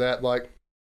stuff like that. Like,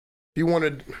 if you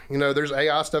wanted, you know, there's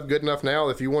AI stuff good enough now.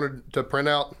 If you wanted to print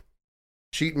out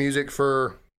sheet music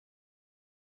for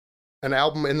an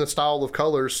album in the style of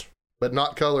Colors but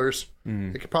not colors,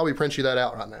 it could probably print you that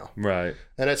out right now. Right.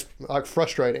 And it's like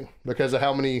frustrating because of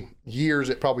how many years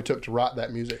it probably took to write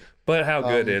that music. But how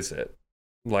good is it?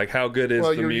 Like, how good is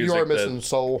the music? You are missing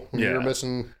soul. You're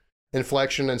missing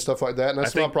inflection and stuff like that. And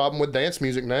that's my problem with dance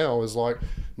music now is like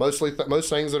most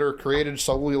things that are created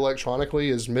solely electronically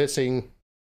is missing.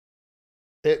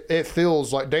 It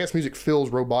feels like dance music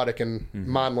feels robotic and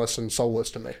mindless and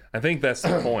soulless to me. I think that's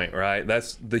the point, right?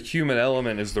 That's the human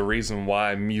element is the reason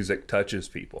why music touches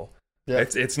people. Yeah.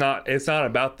 It's not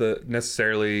about the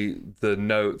necessarily the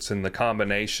notes and the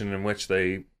combination in which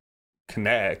they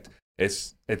connect.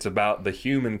 It's about the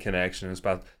human connection. It's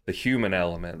about the human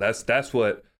element. That's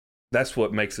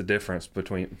what makes a difference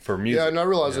for music. Yeah, and I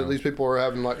realize that these people are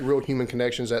having like real human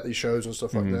connections at these shows and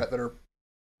stuff like that are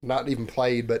not even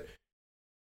played, but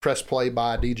press play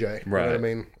by a DJ. You know what I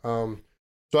mean?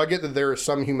 So I get that there is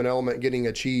some human element getting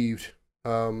achieved.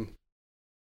 But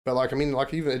like, I mean,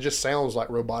 like even it just sounds like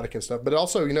robotic and stuff. But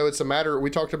also, you know, it's a matter,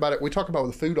 we talk about it with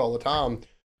food all the time.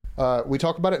 We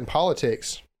talk about it in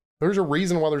politics. There's a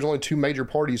reason why there's only two major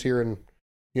parties here in the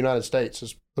United States.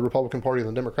 It's the Republican Party and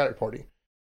the Democratic Party.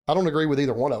 I don't agree with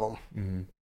either one of them. Mm-hmm.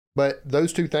 But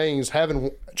those two things,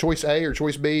 having choice A or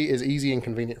choice B is easy and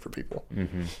convenient for people.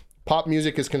 Mm-hmm. Pop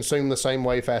music is consumed the same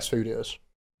way fast food is.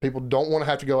 People don't want to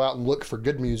have to go out and look for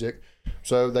good music.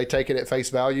 So they take it at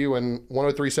face value, and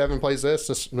 103.7 plays this.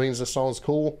 This means this song's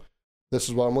cool. This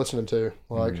is what I'm listening to.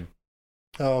 Like,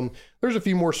 there's a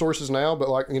few more sources now, but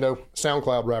like, you know,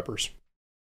 SoundCloud rappers.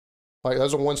 Like,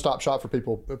 that's a one-stop shop for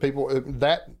people. People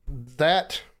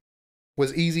that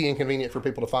was easy and convenient for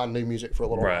people to find new music for a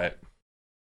little while.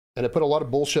 And it put a lot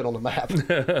of bullshit on the map. You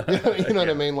know what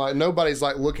I mean? Like, nobody's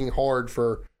like looking hard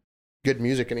for good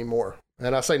music anymore.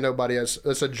 And I say nobody as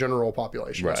it's a general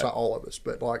population. It's not all of us,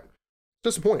 but like,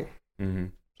 it's disappointing. Mm-hmm.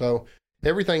 So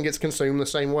everything gets consumed the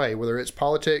same way, whether it's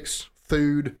politics,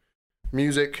 food,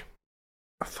 music,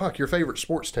 your favorite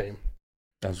sports team.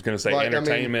 I was going to say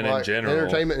entertainment in general.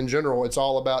 Entertainment in general, it's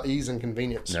all about ease and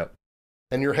convenience. Yep.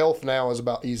 And your health now is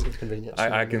about ease and convenience.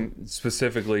 I can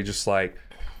specifically just like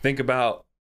think about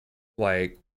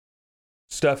like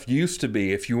stuff used to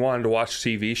be if you wanted to watch a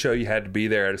TV show, you had to be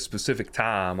there at a specific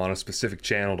time on a specific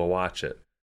channel to watch it.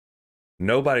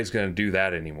 Nobody's going to do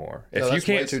that anymore. That's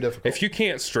way too difficult. If you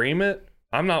can't stream it,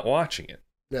 I'm not watching it.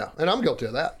 Yeah, and I'm guilty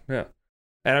of that. Yeah.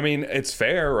 And I mean, it's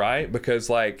fair, right? Because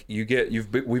like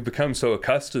we've become so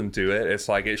accustomed to it. It's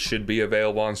like it should be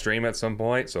available on stream at some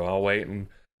point. So I'll wait, and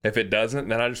if it doesn't,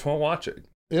 then I just won't watch it.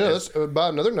 Yeah. That's, by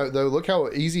another note, though, look how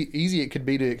easy it could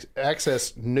be to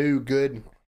access new, good,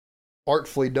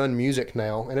 artfully done music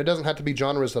now, and it doesn't have to be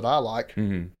genres that I like.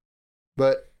 Mm-hmm.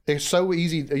 But it's so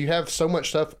easy. You have so much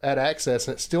stuff at access,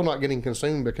 and it's still not getting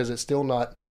consumed because it's still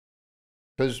not.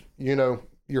 Because you know,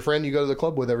 your friend you go to the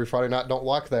club with every Friday night don't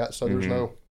like that, so there's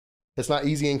no. It's not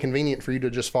easy and convenient for you to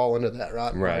just fall into that,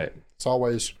 right? Right. Like, it's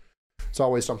always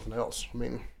something else. I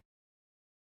mean,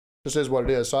 this is what it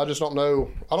is. So I just don't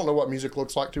know. I don't know what music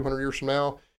looks like 200 years from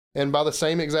now. And by the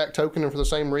same exact token, and for the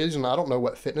same reason, I don't know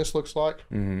what fitness looks like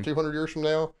 200 years from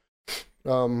now.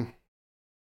 Food.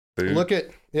 Look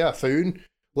at food.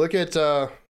 Look at a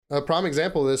prime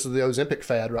example of this is the Ozempic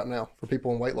fad right now for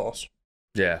people in weight loss.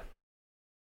 Yeah.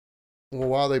 Well,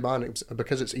 why are they buying it?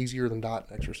 Because it's easier than diet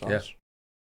and exercise. Yeah.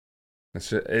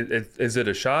 Is it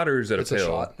a shot or is it a pill?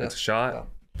 A shot. It's a shot.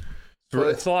 Yeah.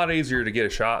 It's a lot easier to get a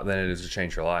shot than it is to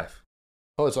change your life.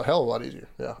 Oh, it's a hell of a lot easier.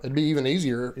 Yeah, it'd be even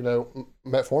easier. You know,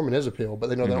 metformin is a pill, but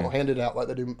they know they don't hand it out like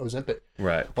they do Ozempic.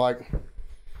 Right. Like,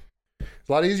 it's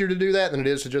a lot easier to do that than it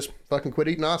is to just fucking quit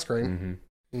eating ice cream.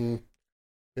 Mm-hmm.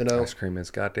 You know, ice cream is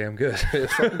goddamn good.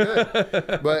 It's fucking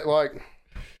good. But like,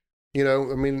 you know,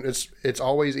 I mean, it's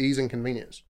always ease and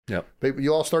convenience. Yep. People,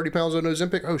 you lost 30 pounds on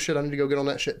Ozempic. Oh shit, I need to go get on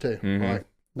that shit too. Mm-hmm. Like,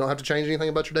 don't have to change anything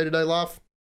about your day-to-day life.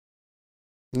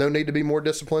 No need to be more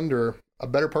disciplined or a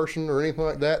better person or anything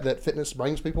like that fitness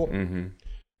brings people. Mm-hmm.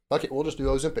 Fuck it, we'll just do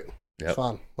Ozempic. Yep. It's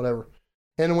fine, whatever.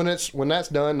 And when that's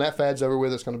done, that fad's over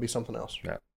with, it's going to be something else.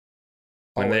 Yeah.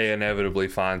 When they inevitably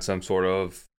find some sort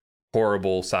of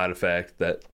horrible side effect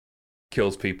that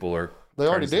kills people or... They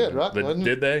already did, right?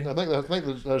 Did they? I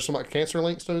think there's some like cancer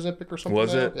links to Ozempic or something.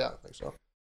 Was it? Yeah, I think so.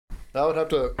 I would have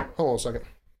to... Hold on a second.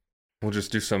 We'll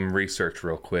just do some research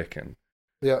real quick and...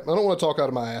 Yeah, I don't want to talk out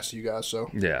of my ass to you guys,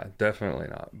 so... Yeah, definitely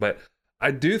not. But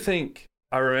I do think...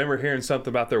 I remember hearing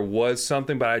something about there was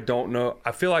something, but I don't know.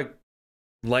 I feel like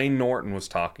Lane Norton was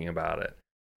talking about it.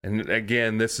 And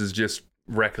again, this is just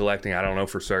recollecting. I don't know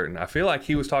for certain. I feel like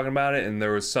he was talking about it, and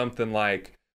there was something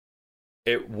like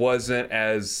it wasn't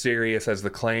as serious as the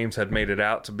claims had made it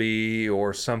out to be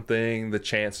or something. The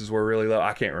chances were really low.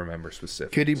 I can't remember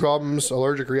specifically. Kidney problems,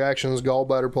 allergic reactions,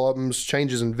 gallbladder problems,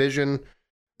 changes in vision,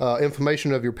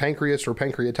 inflammation of your pancreas or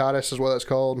pancreatitis is what that's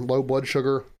called, low blood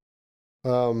sugar.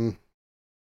 Mild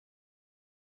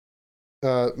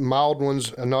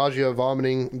ones, nausea,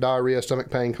 vomiting, diarrhea, stomach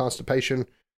pain, constipation.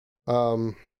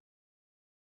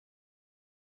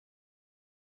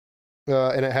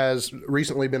 And it has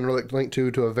recently been linked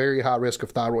to a very high risk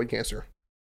of thyroid cancer.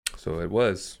 So it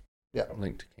was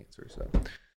linked to cancer. So,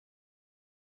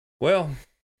 well,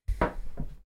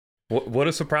 what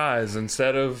a surprise!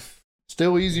 Instead of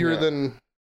still easier than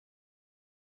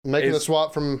making the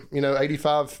swap from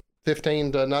 85-15 to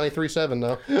 93-7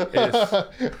 though.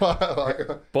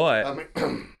 But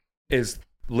is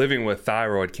living with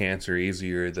thyroid cancer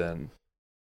easier than?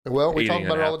 Well, we talk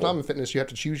about it all the time in fitness. You have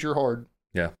to choose your hard.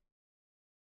 Yeah.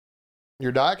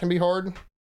 Your diet can be hard,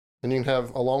 and you can have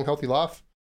a long, healthy life,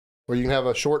 or you can have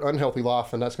a short, unhealthy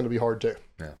life, and that's going to be hard too.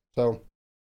 Yeah. So, you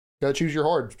got to choose your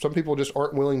hard. Some people just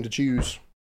aren't willing to choose.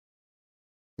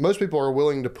 Most people are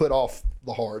willing to put off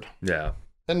the hard. Yeah.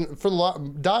 And for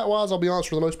the diet-wise, I'll be honest,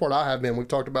 for the most part, I have been. We've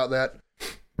talked about that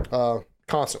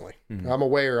constantly. Mm-hmm. I'm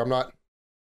aware. I'm not,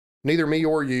 neither me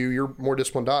or you, you're more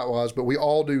disciplined diet-wise, but we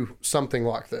all do something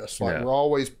like this. Like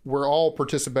we're all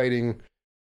participating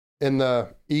in the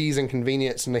ease and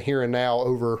convenience and the here and now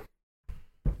over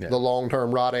the long-term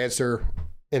right answer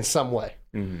in some way.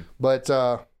 Mm-hmm. But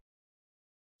kind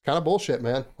of bullshit,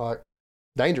 man. Like,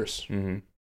 dangerous. Mm-hmm.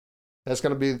 That's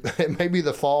going to be, it may be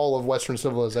the fall of Western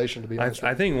civilization, to be honest.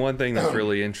 I think one thing that's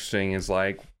really interesting is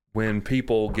like when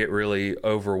people get really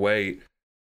overweight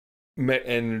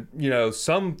and,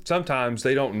 sometimes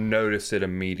they don't notice it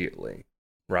immediately.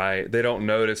 Right? They don't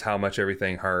notice how much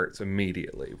everything hurts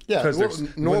immediately. Yeah,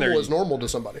 normal is normal to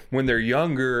somebody. When they're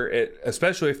younger,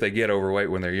 especially if they get overweight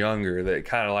when they're younger, they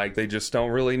kind of like, they just don't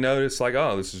really notice like,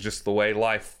 oh, this is just the way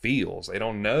life feels. They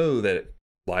don't know that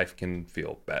life can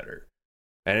feel better.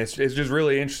 And it's just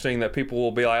really interesting that people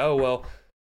will be like, oh, well,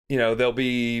 they'll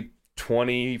be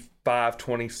 25,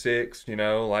 26,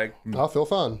 like. I'll feel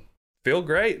fine. Feel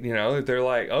great, they're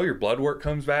like, oh, your blood work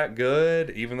comes back good,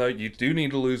 even though you do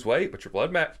need to lose weight, but your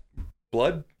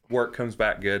blood work comes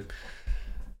back good.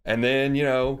 And then,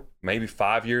 maybe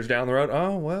 5 years down the road,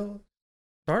 oh, well,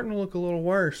 starting to look a little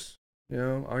worse.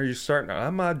 Are you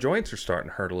my joints are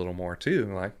starting to hurt a little more too.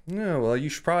 I'm like, no, well, you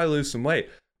should probably lose some weight.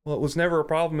 Well, it was never a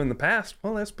problem in the past.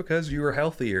 Well, that's because you were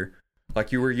healthier.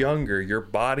 Like, you were younger. Your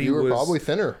body was probably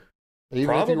thinner. Even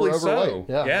probably so.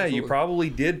 Yeah, you absolutely. probably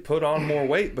did put on more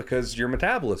weight because your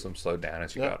metabolism slowed down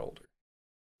as you got older.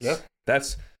 Yeah.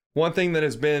 That's one thing that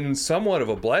has been somewhat of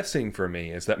a blessing for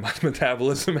me, is that my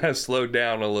metabolism has slowed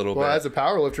down a little bit. Well, as a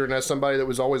powerlifter and as somebody that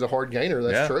was always a hard gainer,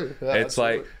 that's true. Yeah, it's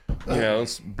absolutely. Like,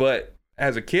 but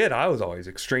as a kid, I was always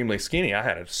extremely skinny. I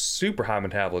had a super high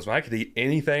metabolism. I could eat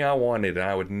anything I wanted and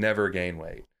I would never gain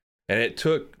weight. And it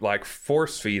took like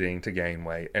force feeding to gain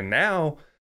weight. And now,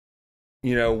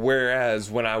 whereas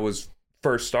when I was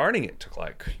first starting, it took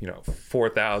like,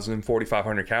 4,000,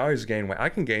 4,500 calories to gain weight. I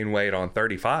can gain weight on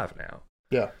 35 now.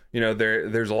 Yeah.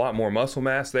 There's a lot more muscle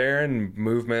mass there, and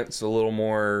movement's a little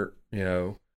more,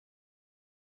 it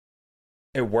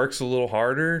works a little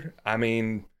harder. I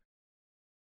mean,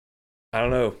 I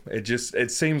don't know.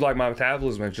 It seems like my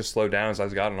metabolism has just slowed down as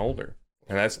I've gotten older.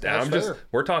 And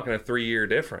we're talking a 3-year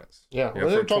difference. Yeah.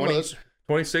 From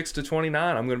 26 to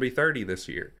 29, I'm going to be 30 this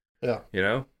year.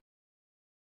 Yeah.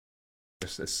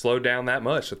 It's slowed down that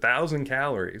much. 1,000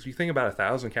 calories. You think about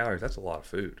 1,000 calories, that's a lot of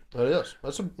food. It is.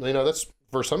 That's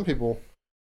for some people,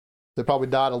 they probably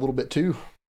died a little bit too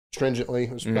stringently.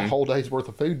 It was a whole day's worth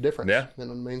of food difference. Yeah. You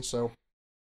know what I mean? So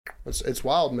it's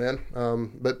wild,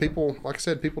 man. But people, like I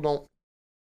said, people don't,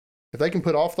 if they can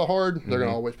put off the hard, they're going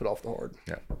to always put off the hard.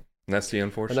 Yeah. And that's the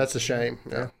unfortunate. And that's a shame.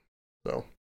 Yeah. So,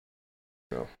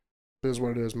 it is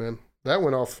what it is, man. That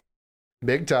went off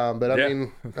big time. But I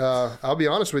mean, I'll be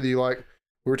honest with you, like,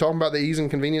 we were talking about the ease and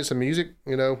convenience of music,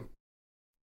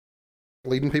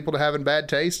 leading people to having bad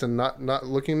taste and not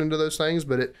looking into those things.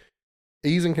 But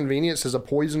ease and convenience is a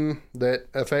poison that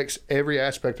affects every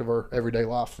aspect of our everyday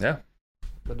life. Yeah.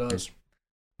 It does.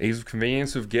 Ease of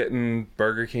convenience of getting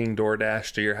Burger King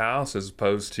DoorDash to your house as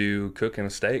opposed to cooking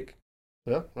a steak.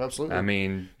 Yeah, absolutely. I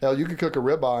mean, hell, you could cook a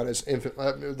ribeye and it's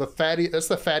that's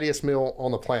the fattiest meal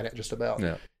on the planet, just about.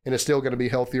 Yeah. And it's still going to be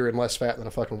healthier and less fat than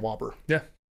a fucking Whopper. Yeah,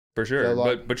 for sure.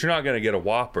 So but you're not going to get a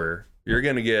Whopper. You're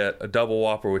going to get a double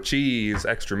Whopper with cheese,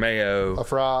 extra mayo,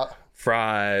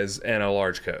 fries, and a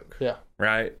large Coke. Yeah.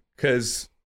 Right? Because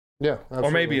absolutely.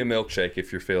 Or maybe a milkshake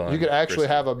if you're feeling. You could actually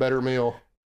have a better meal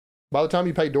By the time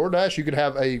you pay DoorDash, you could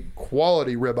have a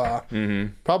quality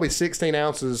ribeye, probably 16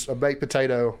 ounces of baked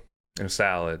potato, and a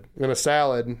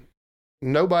salad.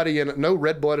 No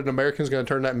red-blooded American is going to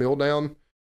turn that meal down,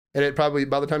 and it probably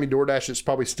by the time you DoorDash, it's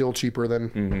probably still cheaper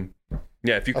than.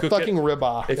 Yeah, if you cook fucking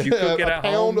ribeye, if you cook it at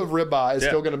home, a pound of ribeye is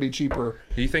still going to be cheaper.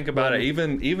 You think about it,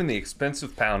 even the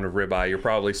expensive pound of ribeye, you're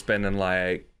probably spending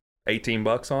like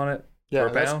 $18 on it per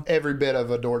pound. That's every bit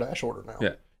of a DoorDash order now.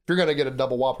 Yeah. If you're going to get a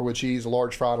double Whopper with cheese, a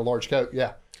large fry, and a large Coke,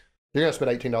 you're going to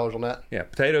spend $18 on that. Yeah,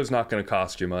 potatoes not going to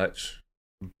cost you much.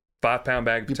 5-pound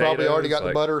bag of potatoes. You probably already got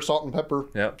the butter, salt, and pepper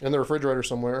in the refrigerator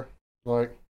somewhere.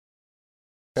 Like,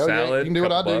 hell salad, yeah, you can do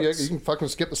what I do. bucks. You can fucking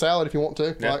skip the salad if you want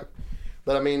to. Yeah. Like,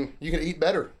 but I mean, you can eat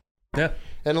better. Yeah.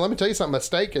 And let me tell you something. A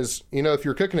steak is, if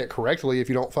you're cooking it correctly, if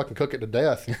you don't fucking cook it to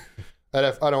death, at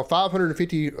a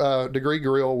 550 degree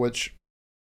grill, which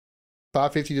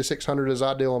 550 to 600 is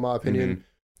ideal in my opinion.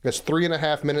 It's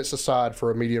 3.5 minutes aside for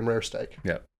a medium rare steak.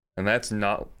 Yeah, and that's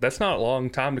not a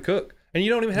long time to cook, and you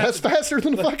don't even have. That's faster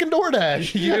than the fucking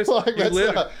DoorDash.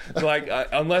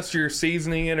 Unless you're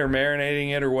seasoning it or marinating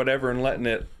it or whatever and letting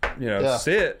it,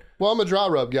 sit. Well, I'm a dry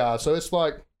rub guy, so it's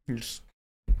like, I'm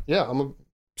gonna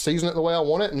season it the way I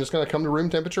want it, and it's gonna come to room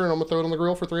temperature, and I'm gonna throw it on the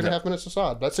grill for 3.5 minutes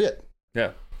aside. That's it.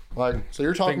 Yeah. So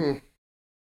you're talking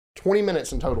 20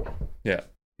 minutes in total. Yeah,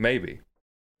 maybe.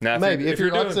 Now, if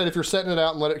you're like I said, if you're setting it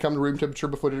out and let it come to room temperature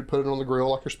before you put it on the grill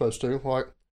like you're supposed to,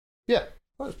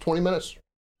 that's 20 minutes.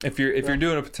 If you're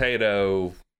doing a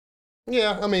potato,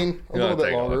 I mean a little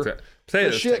bit longer.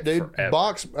 Potatoes, shit, dude. Forever.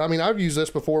 Box. I mean, I've used this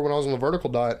before when I was on the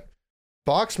vertical diet.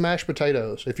 Box mashed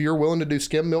potatoes. If you're willing to do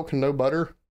skim milk and no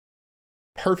butter,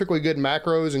 perfectly good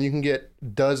macros, and you can get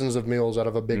dozens of meals out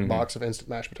of a big box of instant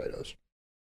mashed potatoes.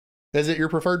 Is it your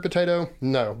preferred potato?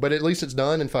 No, but at least it's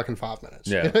done in fucking 5 minutes.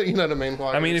 Yeah. You know what I mean?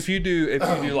 Like, if you do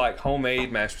like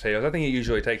homemade mashed potatoes, I think it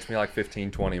usually takes me like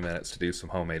 15-20 minutes to do some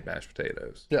homemade mashed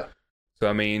potatoes. Yeah. So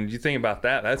I mean, you think about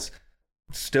that, that's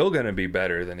still going to be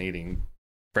better than eating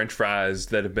French fries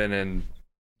that have been in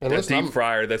a deep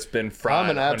fryer that's been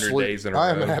fried 100 days in a row. I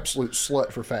am an absolute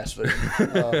slut for fast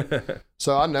food.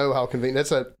 So I know how convenient.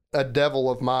 That's a devil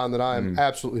of mine that I am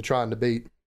absolutely trying to beat.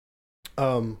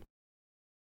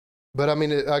 But I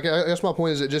mean, I guess my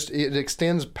point is it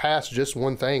extends past just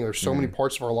one thing. There's so many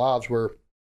parts of our lives where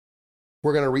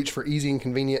we're going to reach for easy and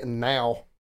convenient and now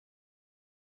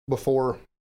before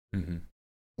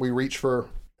we reach for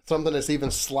something that's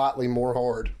even slightly more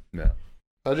hard. Yeah.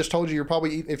 I just told you, you're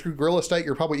probably if you grill a steak,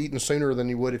 you're probably eating sooner than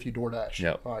you would if you DoorDash.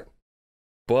 Yep. All right.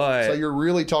 But so you're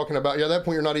really talking about, at that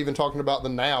point, you're not even talking about the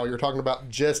now. You're talking about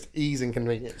just ease and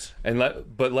convenience.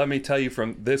 But let me tell you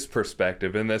from this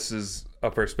perspective, and this is a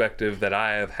perspective that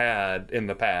I have had in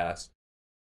the past.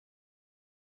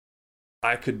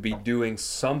 I could be doing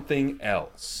something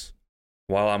else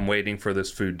while I'm waiting for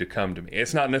this food to come to me.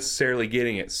 It's not necessarily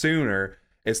getting it sooner.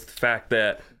 It's the fact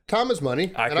that time is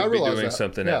money. I could be doing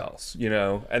something else,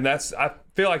 and that's, I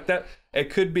feel like that it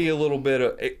could be a little bit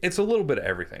of, it's a little bit of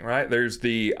everything, right? There's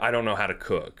I don't know how to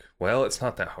cook. Well, it's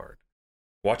not that hard.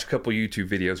 Watch a couple YouTube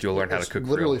videos. You'll learn how to cook.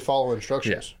 Literally follow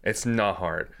instructions. Yeah, it's not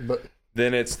hard. But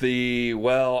then it's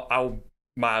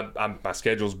my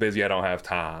schedule's busy. I don't have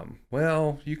time.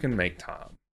 Well, you can make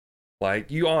time.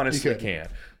 Like you honestly can.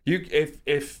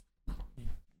 If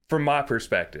from my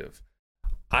perspective,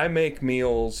 I make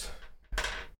meals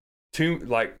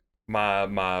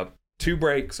my 2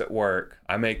 breaks at work.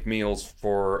 I make meals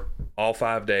for all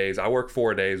 5 days. I work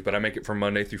 4 days, but I make it from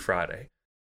Monday through Friday.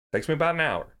 Takes me about an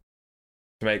hour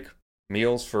to make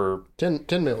meals for 10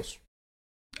 meals.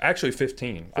 Actually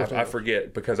 15. I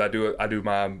forget because I do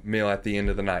my meal at the end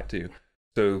of the night too.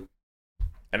 So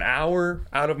an hour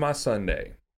out of my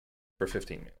Sunday for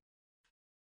 15 meals.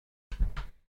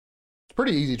 It's a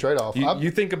pretty easy trade-off.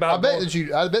 You think about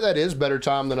I bet that is better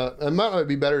time than it might not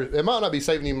be better. It might not be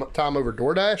saving you time over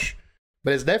DoorDash,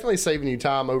 but it's definitely saving you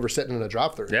time over sitting in a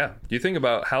drive-thru. Yeah. You think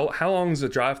about how long does a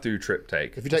drive-thru trip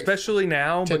take? If you take especially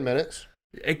now 10 minutes.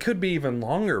 It could be even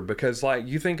longer because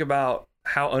you think about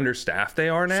how understaffed they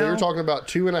are now. So you're talking about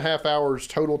 2.5 hours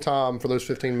total time for those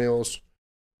 15 meals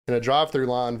in a drive-through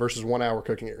line versus 1 hour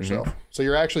cooking it yourself. So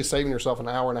you're actually saving yourself an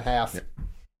hour and a half. Yeah.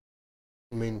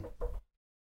 I mean,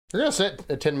 you're going to sit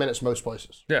at 10 minutes most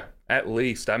places. Yeah, at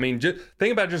least. I mean, just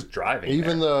think about just driving.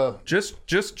 Even there.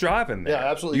 Just driving there.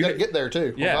 Yeah, absolutely. You got to get there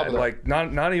too. Yeah,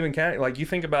 not even counting. You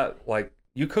think about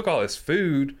you cook all this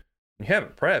food, you have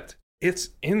it prepped. It's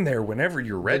in there whenever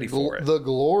you're ready for it. The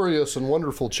glorious and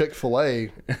wonderful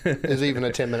Chick-fil-A is even a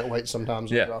 10-minute wait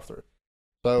sometimes in the drive-thru.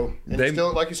 So,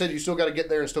 still, like you said, you still got to get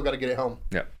there and still got to get it home.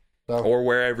 Yeah. So, or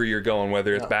wherever you're going,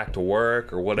 whether it's back to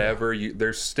work or whatever,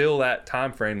 there's still that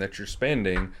time frame that you're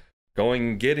spending going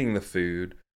and getting the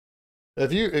food.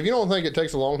 If you don't think it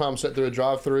takes a long time to sit through a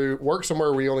drive-through, work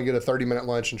somewhere where you only get a 30-minute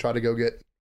lunch and try to go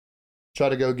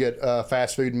get a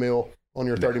fast food meal on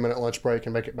your 30-minute lunch break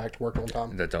and make it back to work on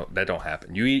time. That don't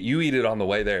happen. You eat it on the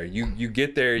way there. You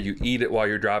get there, you eat it while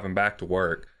you're driving back to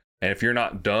work. And if you're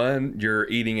not done, you're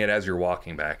eating it as you're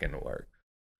walking back into work.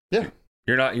 Yeah.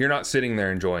 You're not sitting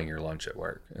there enjoying your lunch at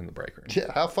work in the break room.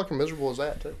 Yeah, how fucking miserable is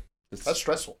that too? That's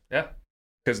stressful. Yeah.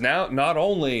 Because now not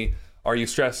only are you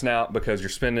stressing out because you're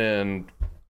spending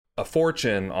a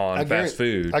fortune on fast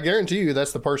food. I guarantee you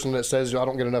that's the person that says I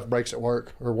don't get enough breaks at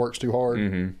work or work's too hard.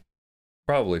 Mm-hmm.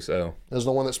 Probably so. Is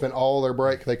the one that spent all their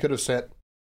break. They could have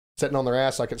sitting on their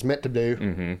ass like it's meant to do.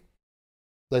 Mm-hmm.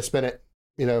 They spent it,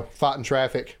 fighting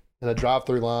traffic in a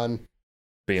drive-through line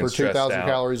being for 2,000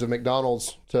 calories of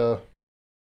McDonald's to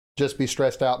just be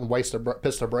stressed out and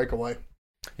piss their break away.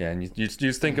 Yeah, and you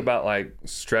just think about like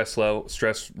stress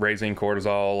raising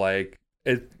cortisol, like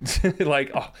it,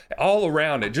 like all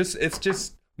around it. It's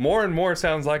just more and more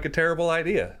sounds like a terrible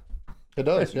idea. It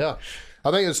does, yeah.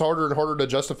 I think it's harder and harder to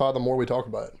justify the more we talk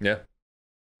about it. Yeah,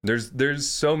 there's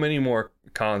so many more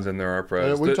cons than there are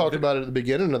pros. We talked about it at the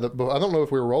beginning of I don't know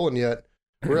if we were rolling yet.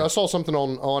 I saw something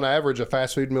on average a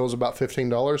fast food meal is about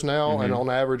 $15 now, and on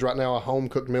average right now a home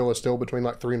cooked meal is still between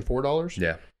like $3 and $4.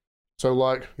 Yeah. So,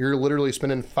 like, you're literally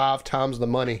spending 5 times the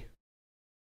money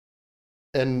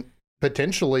and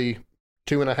potentially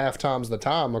 2.5 times the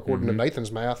time, according to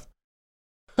Nathan's math.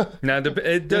 Now,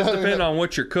 it does depend on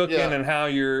what you're cooking and how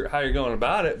you're going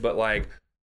about it. But, like,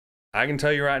 I can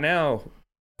tell you right now,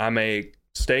 I make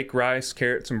steak, rice,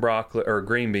 carrots, and broccoli or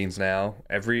green beans now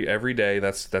every day.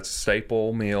 That's a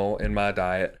staple meal in my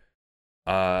diet.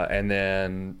 And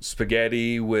then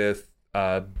spaghetti with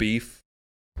beef.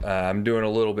 I'm doing a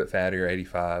little bit fattier,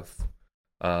 85.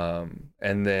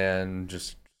 And then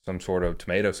just some sort of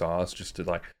tomato sauce just to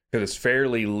like, because it's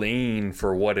fairly lean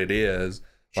for what it is.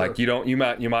 Sure. Like you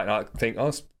might not think,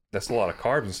 oh, that's a lot of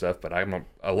carbs and stuff, but I'm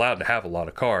allowed to have a lot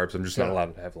of carbs. I'm just not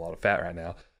allowed to have a lot of fat right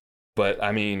now. But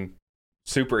I mean,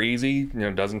 super easy,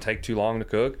 doesn't take too long to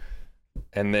cook.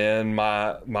 And then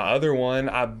my other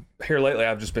one, here lately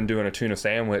I've just been doing a tuna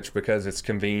sandwich because it's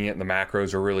convenient. The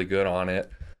macros are really good on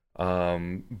it.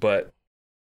 But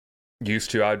used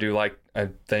to, I'd do like a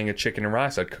thing of chicken and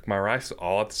rice. I'd cook my rice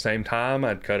all at the same time.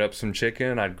 I'd cut up some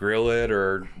chicken, I'd grill it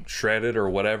or shred it or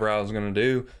whatever I was going to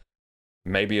do.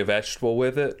 Maybe a vegetable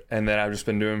with it. And then I've just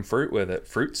been doing fruit with it.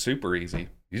 Fruit's super easy.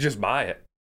 You just buy it.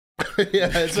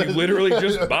 Yeah, you literally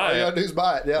just buy it. Just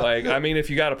buy it. Yeah. Like, I mean, if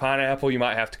you got a pineapple, you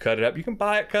might have to cut it up. You can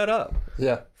buy it cut up.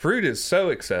 Yeah. Fruit is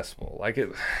so accessible. Like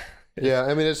it. Yeah,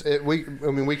 I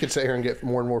mean, we could sit here and get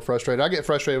more and more frustrated. I get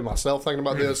frustrated with myself thinking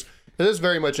about this. This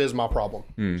very much is my problem.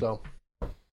 So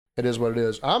it is what it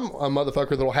is. I'm a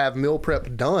motherfucker that'll have meal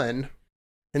prep done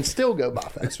and still go buy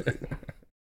fast food.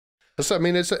 So, I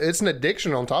mean, it's an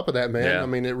addiction on top of that, man. Yeah. I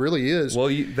mean, it really is. Well,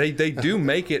 they do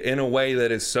make it in a way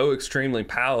that is so extremely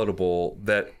palatable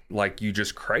that like you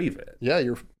just crave it. Yeah,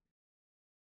 you're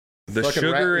the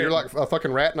sugar. You're like a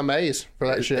fucking rat in a maze for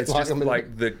that shit. It's just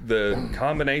like the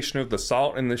combination of the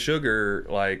salt and the sugar,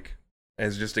 like,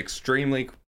 is just extremely,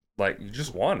 like, you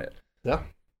just want it. Yeah.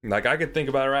 Like, I could think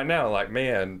about it right now. Like,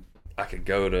 man, I could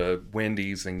go to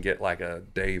Wendy's and get like a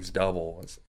Dave's Double.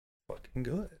 It's fucking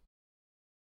good.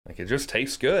 Like, it just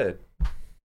tastes good.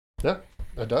 Yeah,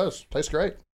 it does. Tastes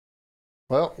great.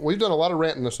 Well, we've done a lot of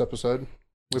ranting this episode.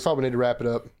 We probably need to wrap it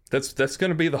up. That's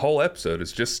going to be the whole episode.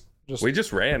 It's just we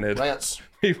just ranted. Rants.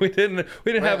 We didn't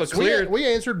have a clear. We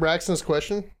answered Braxton's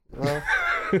question.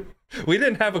 We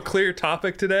didn't have a clear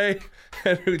topic today,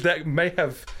 and that may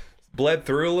have bled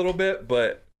through a little bit,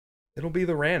 but it'll be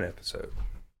the rant episode.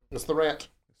 It's the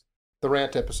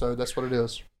rant episode. That's what it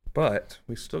is. But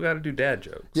we still got to do dad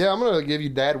jokes. Yeah, I'm going to give you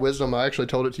dad wisdom. I actually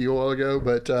told it to you a while ago,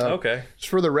 but okay. Just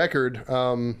for the record,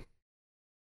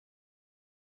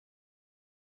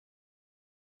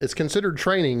 it's considered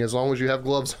training as long as you have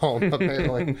gloves on,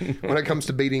 apparently, when it comes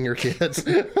to beating your kids.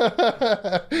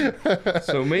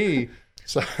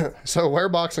 So wear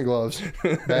boxing gloves,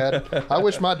 Dad. I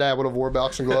wish my dad would have wore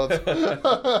boxing gloves.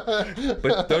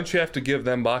 But don't you have to give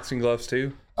them boxing gloves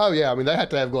too? Oh, yeah. I mean, they have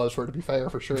to have gloves for it to be fair,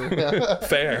 for sure. Yeah.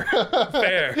 Fair.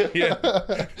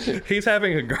 Yeah. He's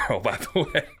having a girl, by the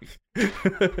way.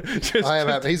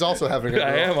 He's also having a girl.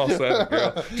 I am also having a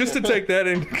girl. Just to take that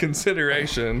into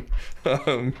consideration,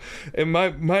 it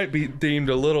might be deemed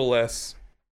a little less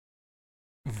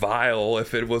vile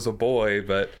if it was a boy,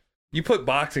 but you put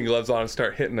boxing gloves on and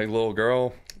start hitting a little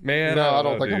girl, man. No, I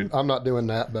don't think I'm not doing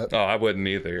that. But I wouldn't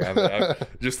either.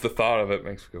 Just the thought of it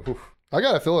makes me go, oof. I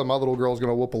got a feeling my little girl's going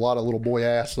to whoop a lot of little boy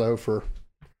ass, though, for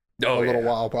a little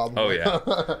while, probably. Oh yeah,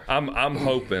 I'm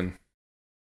hoping.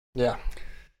 Yeah.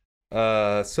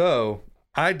 So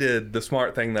I did the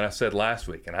smart thing that I said last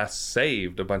week, and I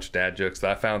saved a bunch of dad jokes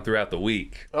that I found throughout the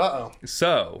week.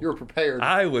 So you were prepared.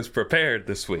 I was prepared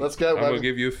this week. Let's go. I'm gonna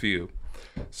give you a few.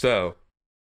 So,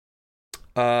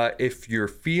 if you're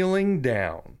feeling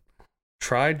down,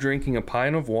 try drinking a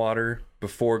pint of water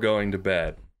before going to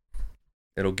bed.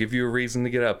 It'll give you a reason to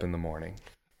get up in the morning.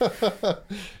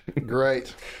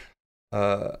 Great.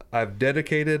 I've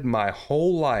dedicated my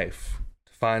whole life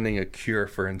to finding a cure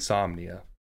for insomnia.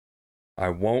 I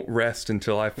won't rest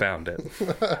until I found it.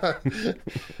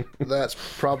 That's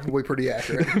probably pretty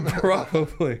accurate.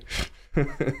 Probably.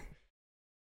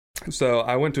 So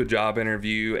I went to a job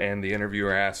interview, and the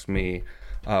interviewer asked me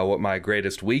what my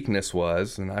greatest weakness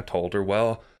was, and I told her,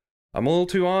 well, I'm a little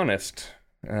too honest.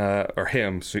 Or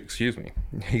him, excuse me.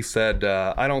 He said,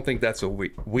 I don't think that's a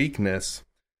weakness.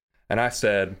 And I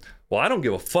said, well, I don't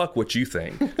give a fuck what you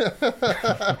think.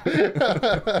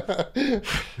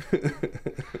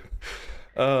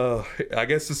 I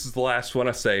guess this is the last one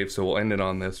I saved, so we'll end it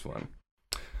on this one.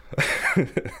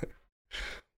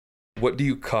 What do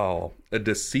you call a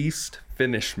deceased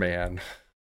Finnish man?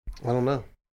 I don't know.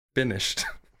 Finished.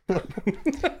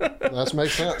 That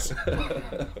makes sense.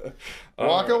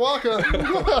 Waka waka.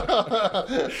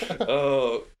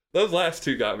 Oh, those last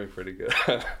two got me pretty good.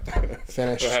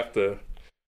 Finished.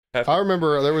 I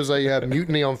remember there was a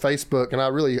mutiny on Facebook, and I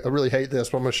really hate this,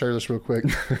 but I'm going to share this real quick.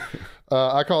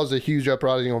 I caused a huge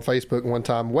uprising on Facebook one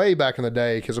time, way back in the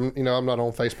day, because I'm not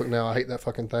on Facebook now. I hate that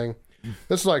fucking thing.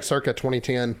 This is like circa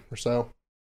 2010 or so.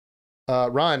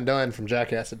 Ryan Dunn from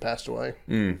Jackass had passed away.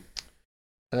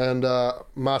 And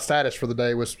my status for the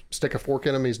day was stick a fork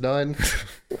in him, he's done.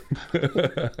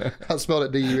 I spelled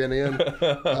it D-U-N-N.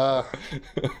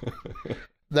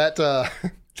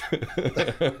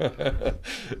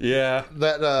 Yeah.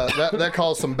 That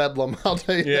caused some bedlam, I'll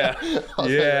tell you.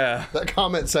 Yeah. That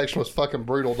comment section was fucking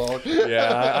brutal, dog.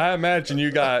 Yeah, I imagine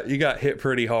you got hit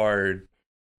pretty hard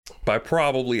by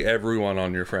probably everyone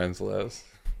on your friends list.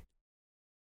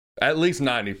 At least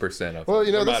 90% of them. Well,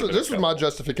 this was my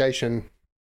justification.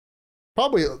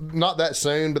 Probably not that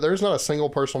soon, but there's not a single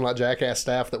person on that Jackass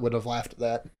staff that would have laughed at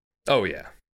that. Oh, yeah.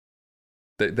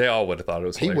 They all would have thought it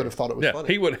was hilarious. He would have thought it was funny.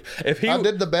 He would. I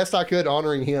did the best I could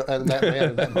honoring him and that man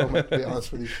in that moment, to be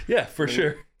honest with you. Yeah, for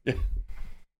sure. Yeah.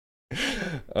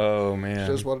 Oh, man. It's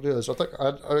just what it is. I think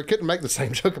I couldn't make the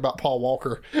same joke about Paul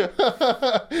Walker.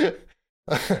 Because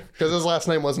his last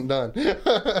name wasn't done.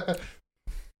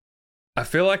 I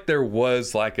feel like there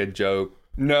was like a joke.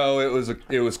 No, it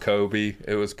was Kobe.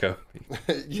 It was Kobe.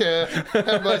 Yeah,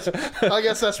 but I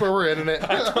guess that's where we're ending it.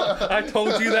 I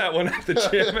told you that one at the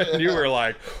gym, and you were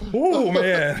like, "Oh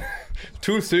man,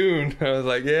 too soon." I was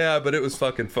like, "Yeah, but it was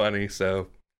fucking funny." So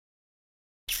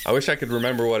I wish I could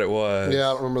remember what it was. Yeah,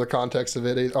 I don't remember the context of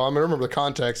it either. I remember the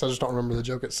context. I just don't remember the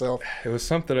joke itself. It was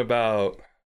something about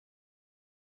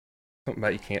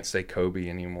you can't say Kobe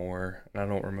anymore, and I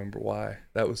don't remember why.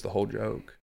 That was the whole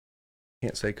joke.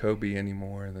 Can't say Kobe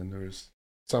anymore, and then there was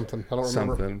something. I don't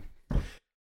remember. Something.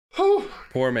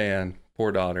 Poor man,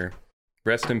 poor daughter.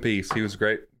 Rest in peace. He was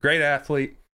great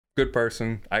athlete, good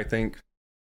person, I think.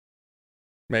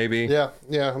 Maybe. Yeah.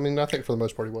 I mean, I think for the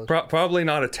most part he was. Probably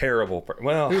not a terrible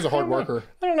well, he was a hard worker.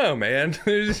 I don't know, man.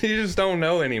 You just don't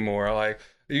know anymore. Like,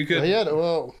 you could...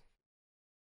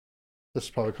 this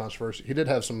is probably controversial. He did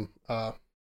have some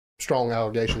strong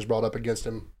allegations brought up against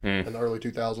him in the early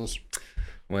 2000s.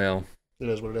 Well... It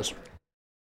is what it is.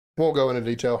 Won't go into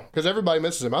detail because everybody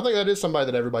misses him. I think that is somebody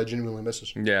that everybody genuinely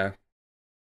misses. Yeah.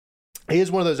 He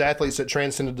is one of those athletes that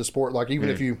transcended the sport. Like even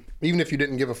if you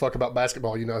didn't give a fuck about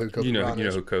basketball, you know who Kobe Bryant is. You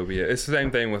know who Kobe is. It's the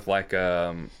same thing with like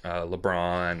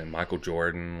LeBron and Michael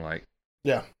Jordan. Like,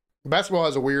 yeah, basketball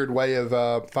has a weird way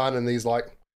of finding these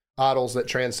like idols that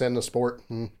transcend the sport.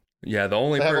 And yeah, the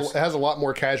only it has a lot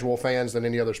more casual fans than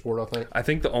any other sport. I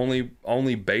think the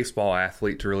only baseball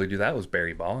athlete to really do that was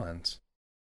Barry Bonds.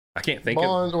 I can't think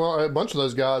Bonds, well, a bunch of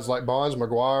those guys like Bonds,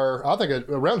 McGuire. I think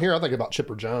around here, I think about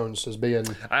Chipper Jones as being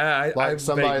I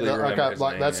somebody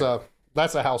that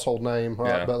that's a household name, right?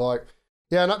 Yeah. But like,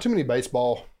 yeah, not too many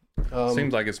baseball.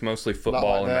 Seems like it's mostly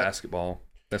football and basketball.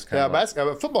 That's kind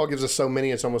of football gives us so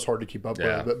many; it's almost hard to keep up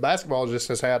with. But basketball just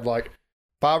has had like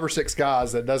 5 or 6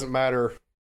 guys that doesn't matter.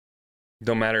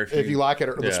 Don't matter if you like it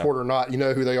or the sport or not. You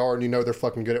know who they are, and you know they're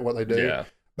fucking good at what they do. Yeah.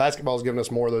 Basketball's given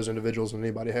us more of those individuals than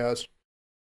anybody has.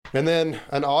 And then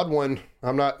an odd one,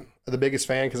 I'm not the biggest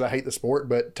fan because I hate the sport,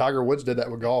 but Tiger Woods did that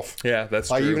with golf. Yeah, that's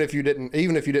true. Even if you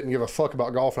didn't give a fuck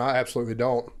about golf, and I absolutely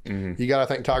don't, you got to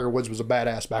think Tiger Woods was a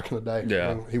badass back in the day.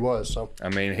 Yeah, he was. So I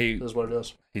mean, he is what it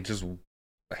is. He just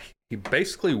he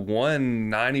basically won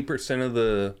 90% of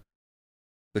the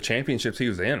championships he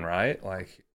was in, right?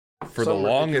 Like for the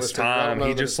longest time,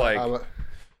 he just like.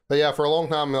 But yeah, for a long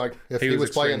time, like if he was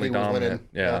playing, he was winning.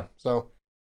 Yeah. So.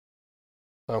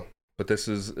 But this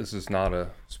is not a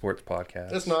sports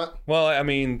podcast. It's not. Well, I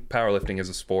mean, powerlifting is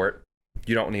a sport.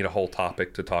 You don't need a whole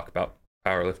topic to talk about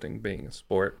powerlifting being a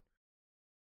sport.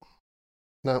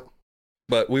 No.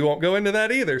 But we won't go into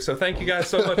that either. So thank you guys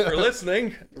so much for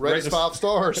listening. Rate us 5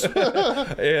 stars.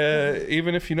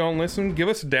 Even if you don't listen, give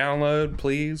us a download,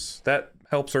 please. That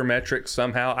helps our metrics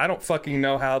somehow. I don't fucking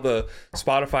know how the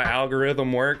Spotify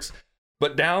algorithm works,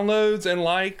 but downloads and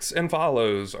likes and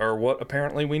follows are what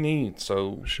apparently we need.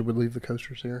 So should we leave the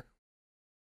coasters here?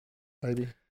 Maybe.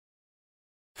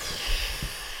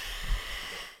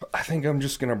 I think I'm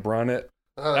just gonna brun it.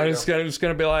 I'm just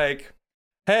gonna be like,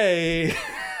 hey.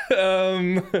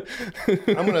 I'm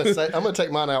gonna take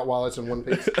mine out while it's in one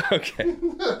piece. Okay.